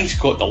 The guy's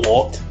got the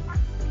lot.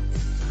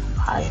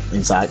 Aye,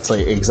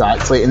 exactly.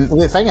 And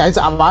the thing is,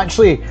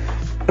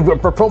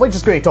 we're probably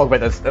just going to talk about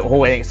this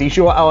whole NXT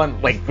show, Alan,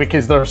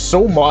 because there's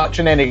so much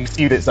in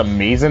NXT that's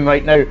amazing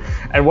right now.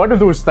 And one of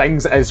those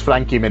things is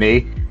Frankie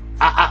Monet.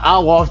 I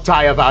love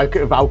Taya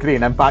Valkyrie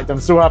in Impact. I'm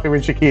so happy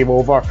when she came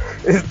over.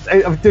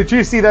 Did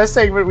you see this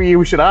segment with Io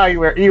Shirai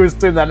where he was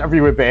doing the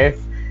interview with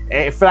Beth?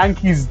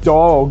 Frankie's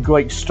dog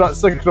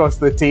struts across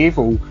the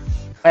table.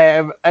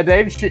 And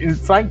then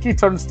Frankie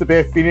turns to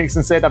Beth Phoenix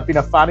and said, I've been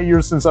a fan of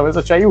yours since I was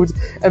a child.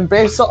 And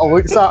Beth sort of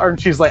looks at her and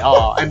she's like,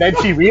 oh. And then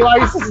she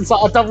realises and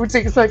sort of double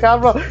takes the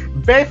camera.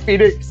 Beth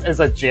Phoenix is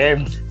a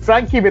gem.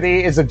 Frankie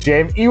Monet is a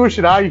gem. Io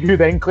Shirai, who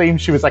then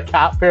claims she was a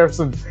cat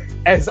person,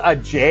 is a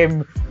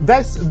gem.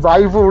 This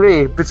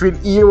rivalry between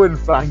Io and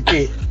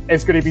Frankie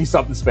is going to be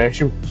something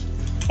special.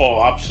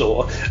 Oh,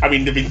 absolutely. I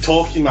mean, they've been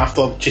talking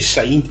after just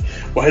signed,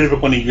 well, how are we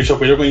going to use it,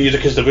 where we're going to use it,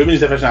 because the women's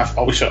division,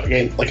 obviously,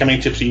 again, like I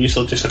mentioned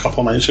previously just a couple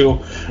of minutes ago,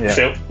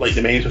 felt like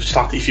the men's have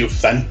started to feel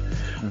thin.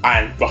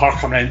 And with her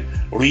coming in,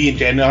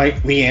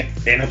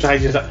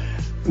 re-energises it,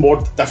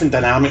 more different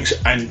dynamics,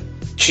 and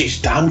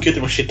she's damn good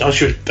at what she does.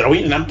 She was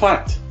brilliant in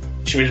Impact.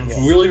 She was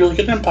really, really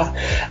good in Impact.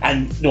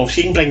 And if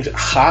she brings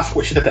half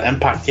what she did at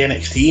Impact to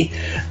NXT,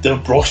 the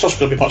roster's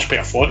going to be much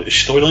better for it. The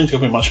storyline's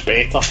going to be much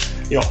better.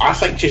 I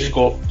think she's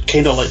got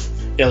kind of like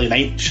LA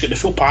Knight. She's got the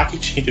full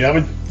package. She can do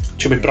everything.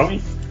 She'll be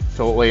brilliant.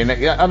 Totally. And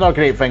other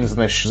great things in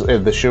the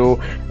show.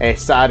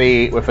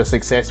 Sari with a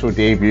successful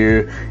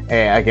debut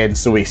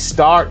against Zoe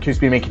Stark, who's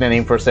been making a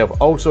name for herself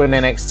also in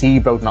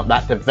NXT, building up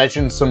that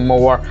division some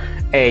more.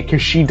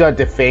 Kushida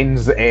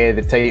defends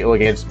the title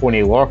against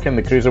Tony Lorcan,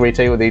 the Cruiserweight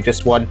title they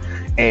just won.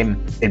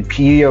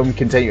 Imperium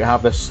continue to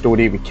have this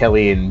story with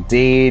Kelly and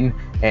Dane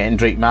and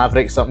Drake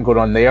Maverick, something going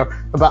on there.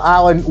 But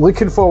Alan,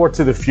 looking forward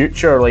to the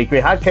future, we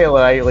had Kyle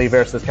O'Reilly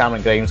versus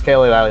Cameron Grimes.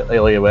 Kyle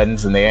O'Reilly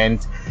wins in the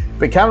end,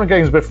 but Cameron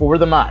Grimes before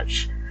the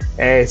match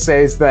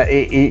says that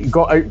he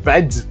got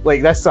outbid.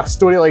 This is a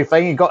storyline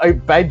thing. He got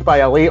outbid by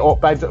a late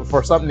op-bid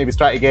for something he was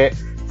trying to get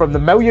from the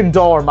 $1 million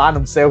man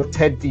himself,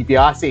 Ted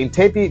DiBiase. And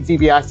Ted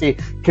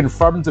DiBiase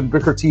confirmed in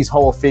Booker T's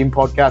Hall of Fame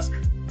podcast,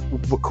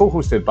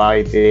 co-hosted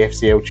by the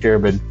FCL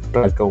chairman,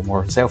 Brad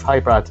Gilmore himself. Hi,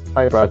 Brad.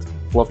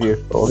 Love you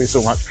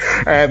so much.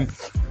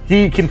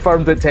 He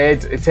confirmed that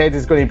Ted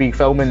is going to be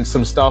filming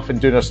some stuff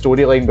and doing a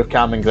storyline with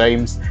Cameron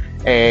Grimes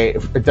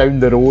down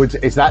the road.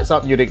 Is that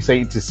something you're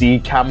excited to see,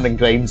 Cameron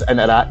Grimes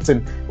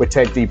interacting with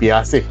Ted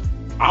DiBiase?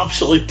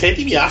 Absolutely. Ted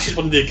DiBiase is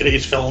one of the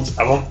greatest villains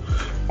ever.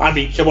 I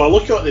mean, come on,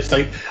 look at this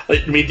thing.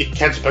 They made the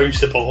kids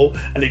bounce the ball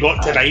and they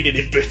got to ride and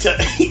they boot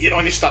it.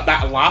 And they start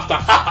that laughter.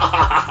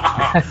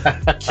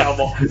 Come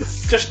on.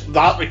 Just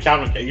that with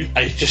Cameron Grimes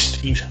is just,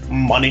 he's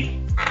money.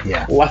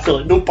 Yeah.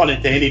 Literally, no pun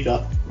intended,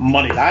 but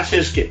money. That's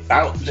just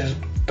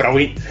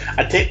brilliant.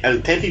 And Ted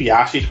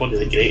DiBiase is one of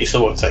the greatest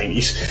of all time.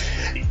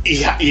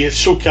 He is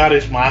so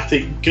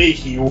charismatic, great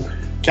heel.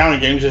 Cameron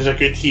Grimes is a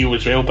good heel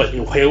as well, but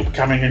he'll help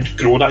Cameron Grimes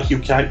grow that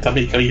heel character,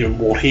 make her even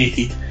more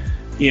hated.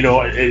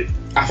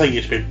 I think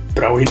it's been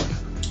brilliant.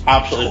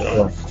 Absolutely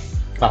brilliant.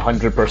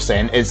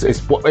 100%.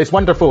 It's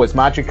wonderful. It's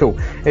magical.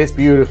 It's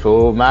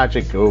beautiful.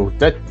 Magical.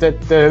 Da, da,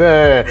 da,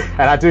 da.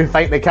 And I do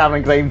think that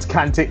Cameron Grimes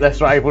can take this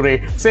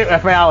rivalry. Say it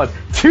with me, Alan.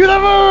 To the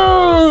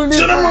moon!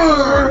 To the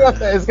moon!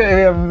 It's going to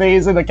be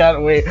amazing. I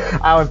can't wait.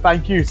 Alan,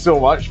 thank you so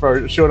much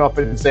for showing up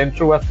in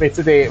Central with me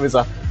today. It was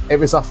a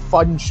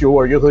fun show.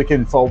 Are you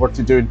looking forward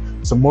to doing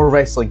some more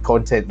wrestling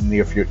content in the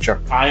near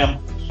future? I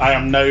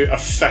am now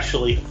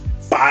officially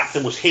back.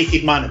 The most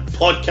hated man in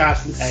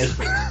podcasting is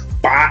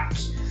back.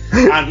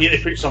 I'm here to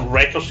put some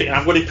records straight, and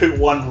I'm going to put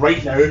one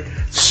right now.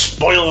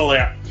 Spoiler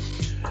alert.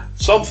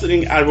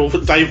 Something I will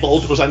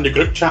divulge was in the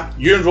group chat.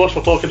 You and Ross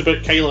were talking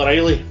about Kyle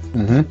O'Reilly.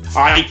 Mm-hmm.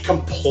 I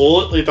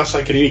completely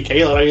disagree.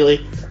 Kyle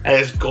O'Reilly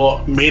has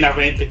got main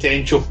event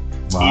potential.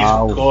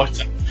 Wow. He's got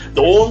it.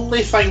 The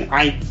only thing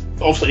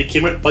obviously, it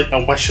came out like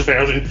a wish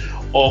version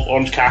of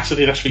Orange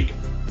Cassidy this week.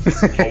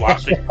 Or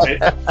last week.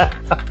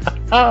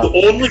 The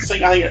only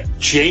thing I think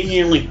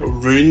genuinely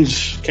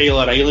ruins Kyle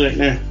O'Reilly right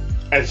now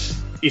is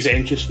his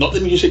entrance, not the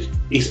music.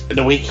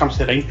 The way he comes to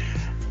the ring.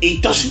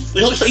 It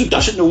looks like he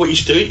doesn't know what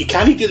he's doing. He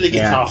can't do the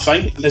guitar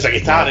thing. And as a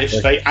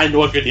guitarist, right, I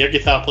know a good air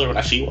guitar player when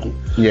I see one.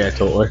 Yeah,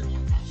 totally.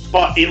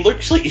 But it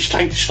looks like he's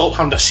trying to stop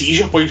having a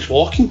seizure while he's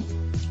walking.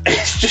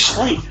 It's just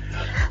like...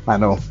 I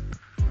know.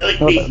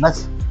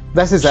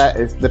 This is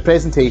it. The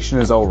presentation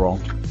is all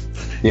wrong.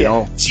 You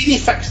know? See, they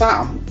fix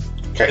that.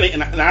 Okay,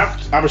 and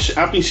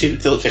I've been saying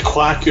it to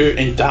Kwaku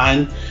and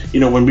Dan,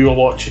 when we were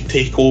watching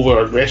Takeover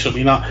or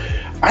WrestleMania.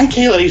 I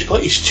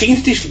think he's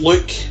changed his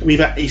look a wee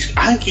bit. I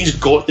think he's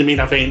got the main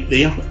event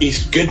there.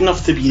 He's good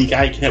enough to be the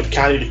guy who can help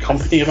carry the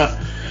company a bit.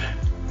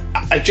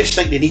 I just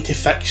think they need to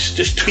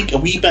just tweak a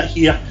wee bit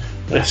here.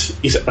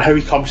 How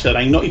he comes to the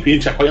ring. Not his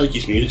music, I quite like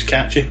his music's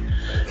catchy.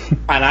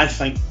 And I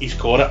think he's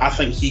got it. I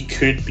think he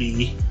could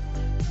be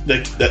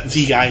the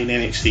guy in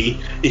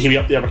NXT. He can be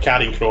up there with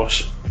Karrion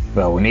Kross.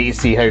 Well, we need to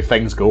see how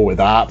things go with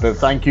that, but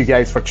thank you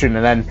guys for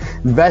tuning in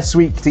this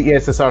week to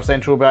ESSR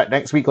Central. But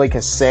next week, like I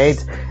said,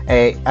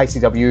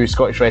 ICW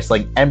Scottish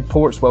Wrestling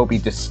Imports will be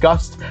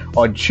discussed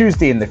on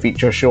Tuesday in the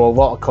feature show. A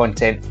lot of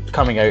content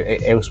coming out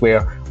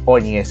elsewhere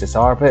on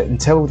ESSR, but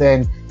until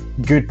then,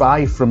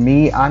 goodbye from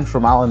me and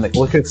from Alan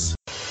McLucas.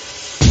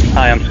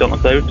 Hi, I'm Scott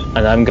McLeod.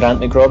 And I'm Grant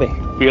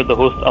McRobbie. We are the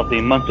hosts of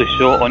the monthly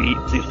show on the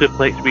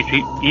Suplex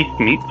Retreat East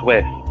Meets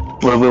West,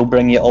 where we'll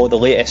bring you all the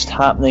latest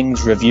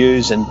happenings,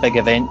 reviews and big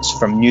events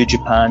from New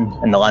Japan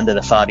and the land of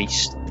the Far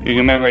East. You can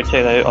remember to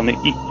check that out on the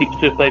East Meets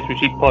Suplex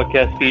Retreat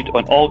podcast feed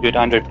on all good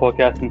Android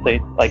podcasting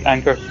sites like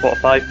Anchor,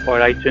 Spotify or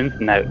iTunes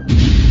now.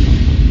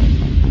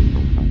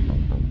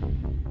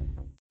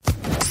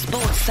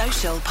 Sports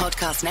Social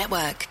Podcast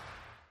Network.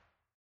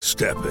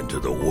 Step into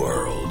the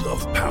world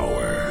of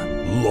power,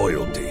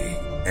 loyalty,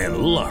 and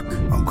luck.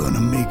 I'm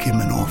gonna make him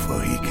an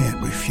offer he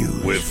can't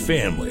refuse. With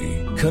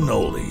family,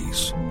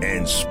 cannolis,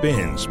 and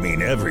spins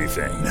mean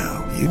everything.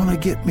 Now, you wanna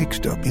get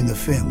mixed up in the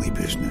family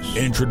business.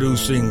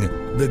 Introducing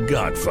The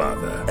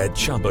Godfather at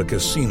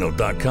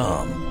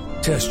ChumbaCasino.com.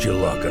 Test your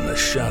luck in the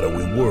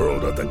shadowy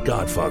world of The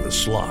Godfather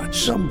slot.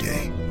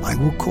 Someday, I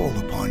will call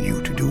upon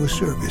you to do a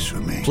service for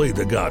me. Play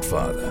The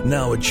Godfather,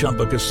 now at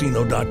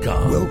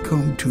ChumbaCasino.com.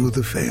 Welcome to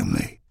the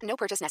family. No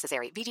purchase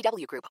necessary.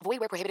 VGW Group. Void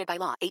where prohibited by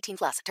law.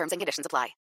 18+. Terms and conditions apply.